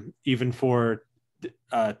 even for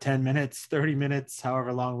 10 minutes, 30 minutes,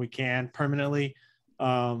 however long we can permanently,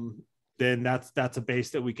 then that's a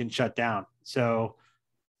base that we can shut down. So,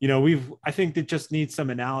 you know, I think it just needs some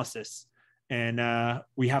analysis, and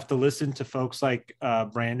we have to listen to folks like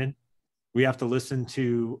Brandon. We have to listen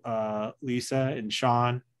to Lisa and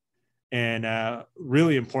Sean, and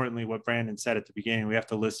really importantly, what Brandon said at the beginning, we have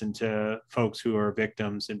to listen to folks who are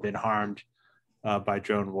victims and been harmed by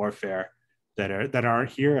drone warfare that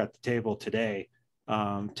aren't here at the table today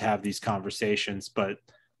to have these conversations. But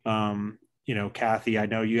you know, Kathy, I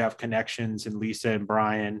know you have connections, and Lisa and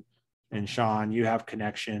Brian and Sean, you have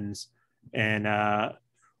connections, and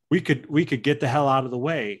we could get the hell out of the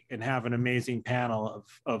way and have an amazing panel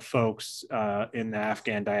of folks in the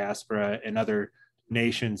Afghan diaspora and other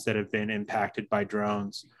nations that have been impacted by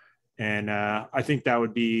drones. And I think that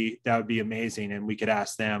would be amazing. And we could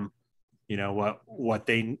ask them, you know, what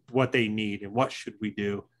they need and what should we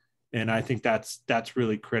do. And I think that's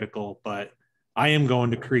really critical. But I am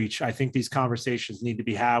going to Creech. I think these conversations need to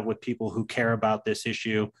be had with people who care about this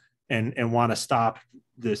issue and want to stop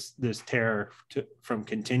this terror from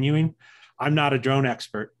continuing. I'm not a drone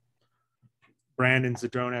expert. Brandon's a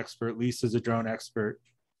drone expert. Lisa's a drone expert.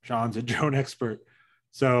 Sean's a drone expert.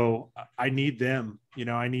 So I need them, you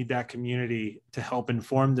know, I need that community to help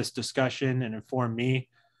inform this discussion and inform me.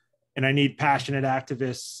 And I need passionate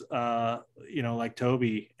activists, you know, like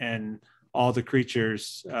Toby and all the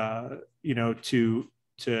creatures, you know, to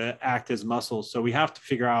act as muscles. So we have to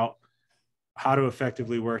figure out how to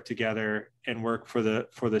effectively work together and work for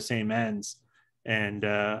the same ends. And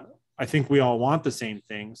I think we all want the same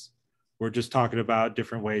things. We're just talking about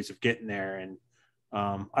different ways of getting there. And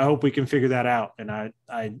I hope we can figure that out. And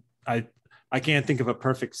I can't think of a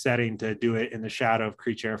perfect setting to do it in the shadow of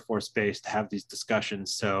Creech Air Force Base to have these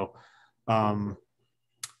discussions. So, you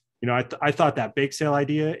know, I thought that bake sale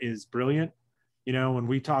idea is brilliant. You know, when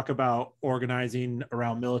we talk about organizing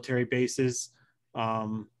around military bases,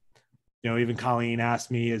 you know, even Colleen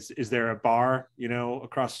asked me, is there a bar, you know,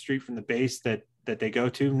 across the street from the base that they go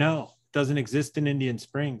to? No, it doesn't exist in Indian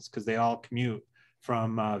Springs because they all commute.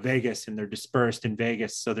 Vegas, and they're dispersed in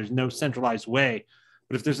Vegas. So there's no centralized way.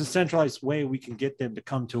 But if there's a centralized way, we can get them to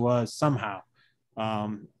come to us somehow.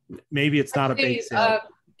 Maybe it's not a bake sale.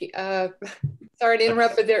 Sorry to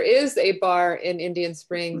interrupt, but there is a bar in Indian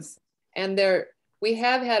Springs, and we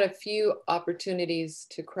have had a few opportunities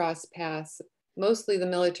to cross paths. Mostly the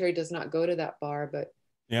military does not go to that bar, but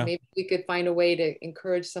yeah, maybe we could find a way to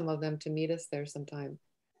encourage some of them to meet us there sometime.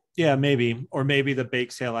 Yeah, maybe. Or maybe the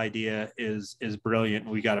bake sale idea is brilliant.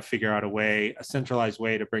 We got to figure out a centralized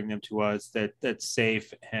way to bring them to us that's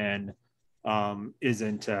safe and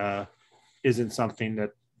isn't something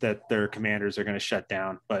that their commanders are going to shut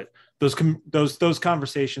down. But those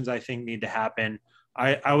conversations, I think, need to happen.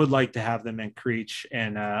 I would like to have them in Creech,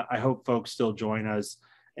 and I hope folks still join us.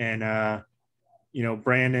 And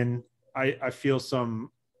Brandon, I feel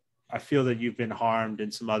that you've been harmed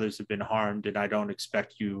and some others have been harmed, and I don't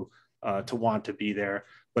expect you to want to be there.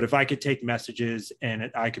 But if I could take messages and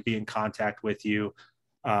I could be in contact with you,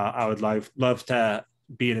 I would love to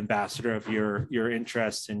be an ambassador of your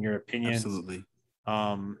interests and your opinions. Absolutely.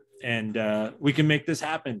 And we can make this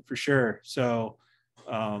happen for sure. So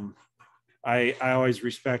I always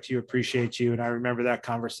respect you, appreciate you. And I remember that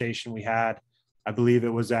conversation we had. I believe it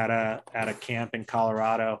was at a camp in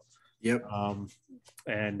Colorado. Yep.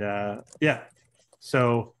 Yeah,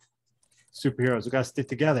 so superheroes, we got to stick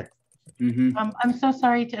together. Mm-hmm. I'm so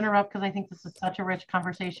sorry to interrupt because I think this is such a rich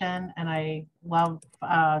conversation, and I love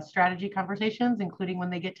strategy conversations, including when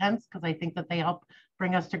they get tense, because I think that they help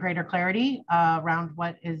bring us to greater clarity around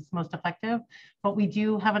what is most effective. But we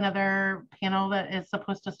do have another panel that is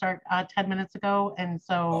supposed to start 10 minutes ago, and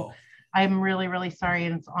so I'm really, really sorry,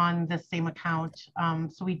 and it's on this same account.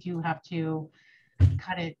 So we do have to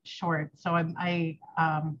cut it short. So I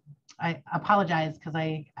apologize, because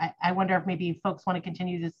I wonder if maybe folks want to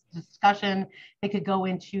continue this discussion. They could go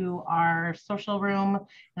into our social room,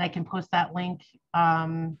 and I can post that link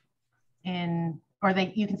you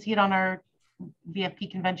can see it on our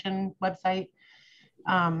VFP convention website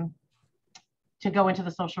to go into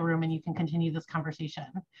the social room, and you can continue this conversation.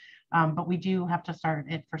 But we do have to start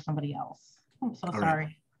it for somebody else. I'm so sorry.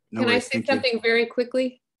 Right. No Can worries. I say something very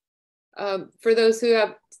quickly? For those who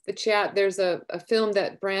have the chat, there's a film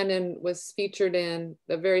that Brandon was featured in,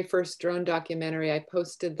 the very first drone documentary. I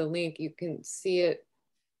posted the link. You can see it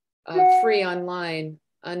free online,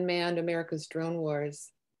 Unmanned America's Drone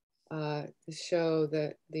Wars, to show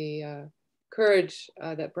the courage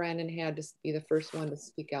that Brandon had to be the first one to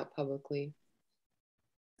speak out publicly.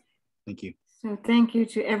 Thank you. So thank you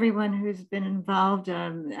to everyone who's been involved.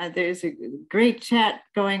 There's a great chat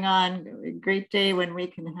going on, a great day when we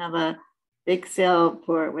can have a big sale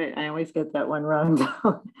for, I always get that one wrong,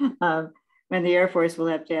 when the Air Force will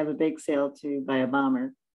have to have a big sale to buy a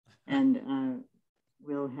bomber, and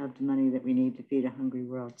we'll have the money that we need to feed a hungry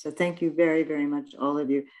world. So thank you very, very much, all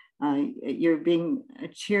of you. You're being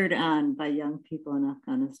cheered on by young people in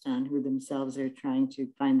Afghanistan who themselves are trying to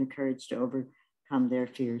find the courage to overcome their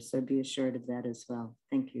fears. So be assured of that as well.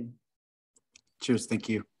 Thank you. Cheers. Thank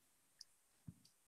you.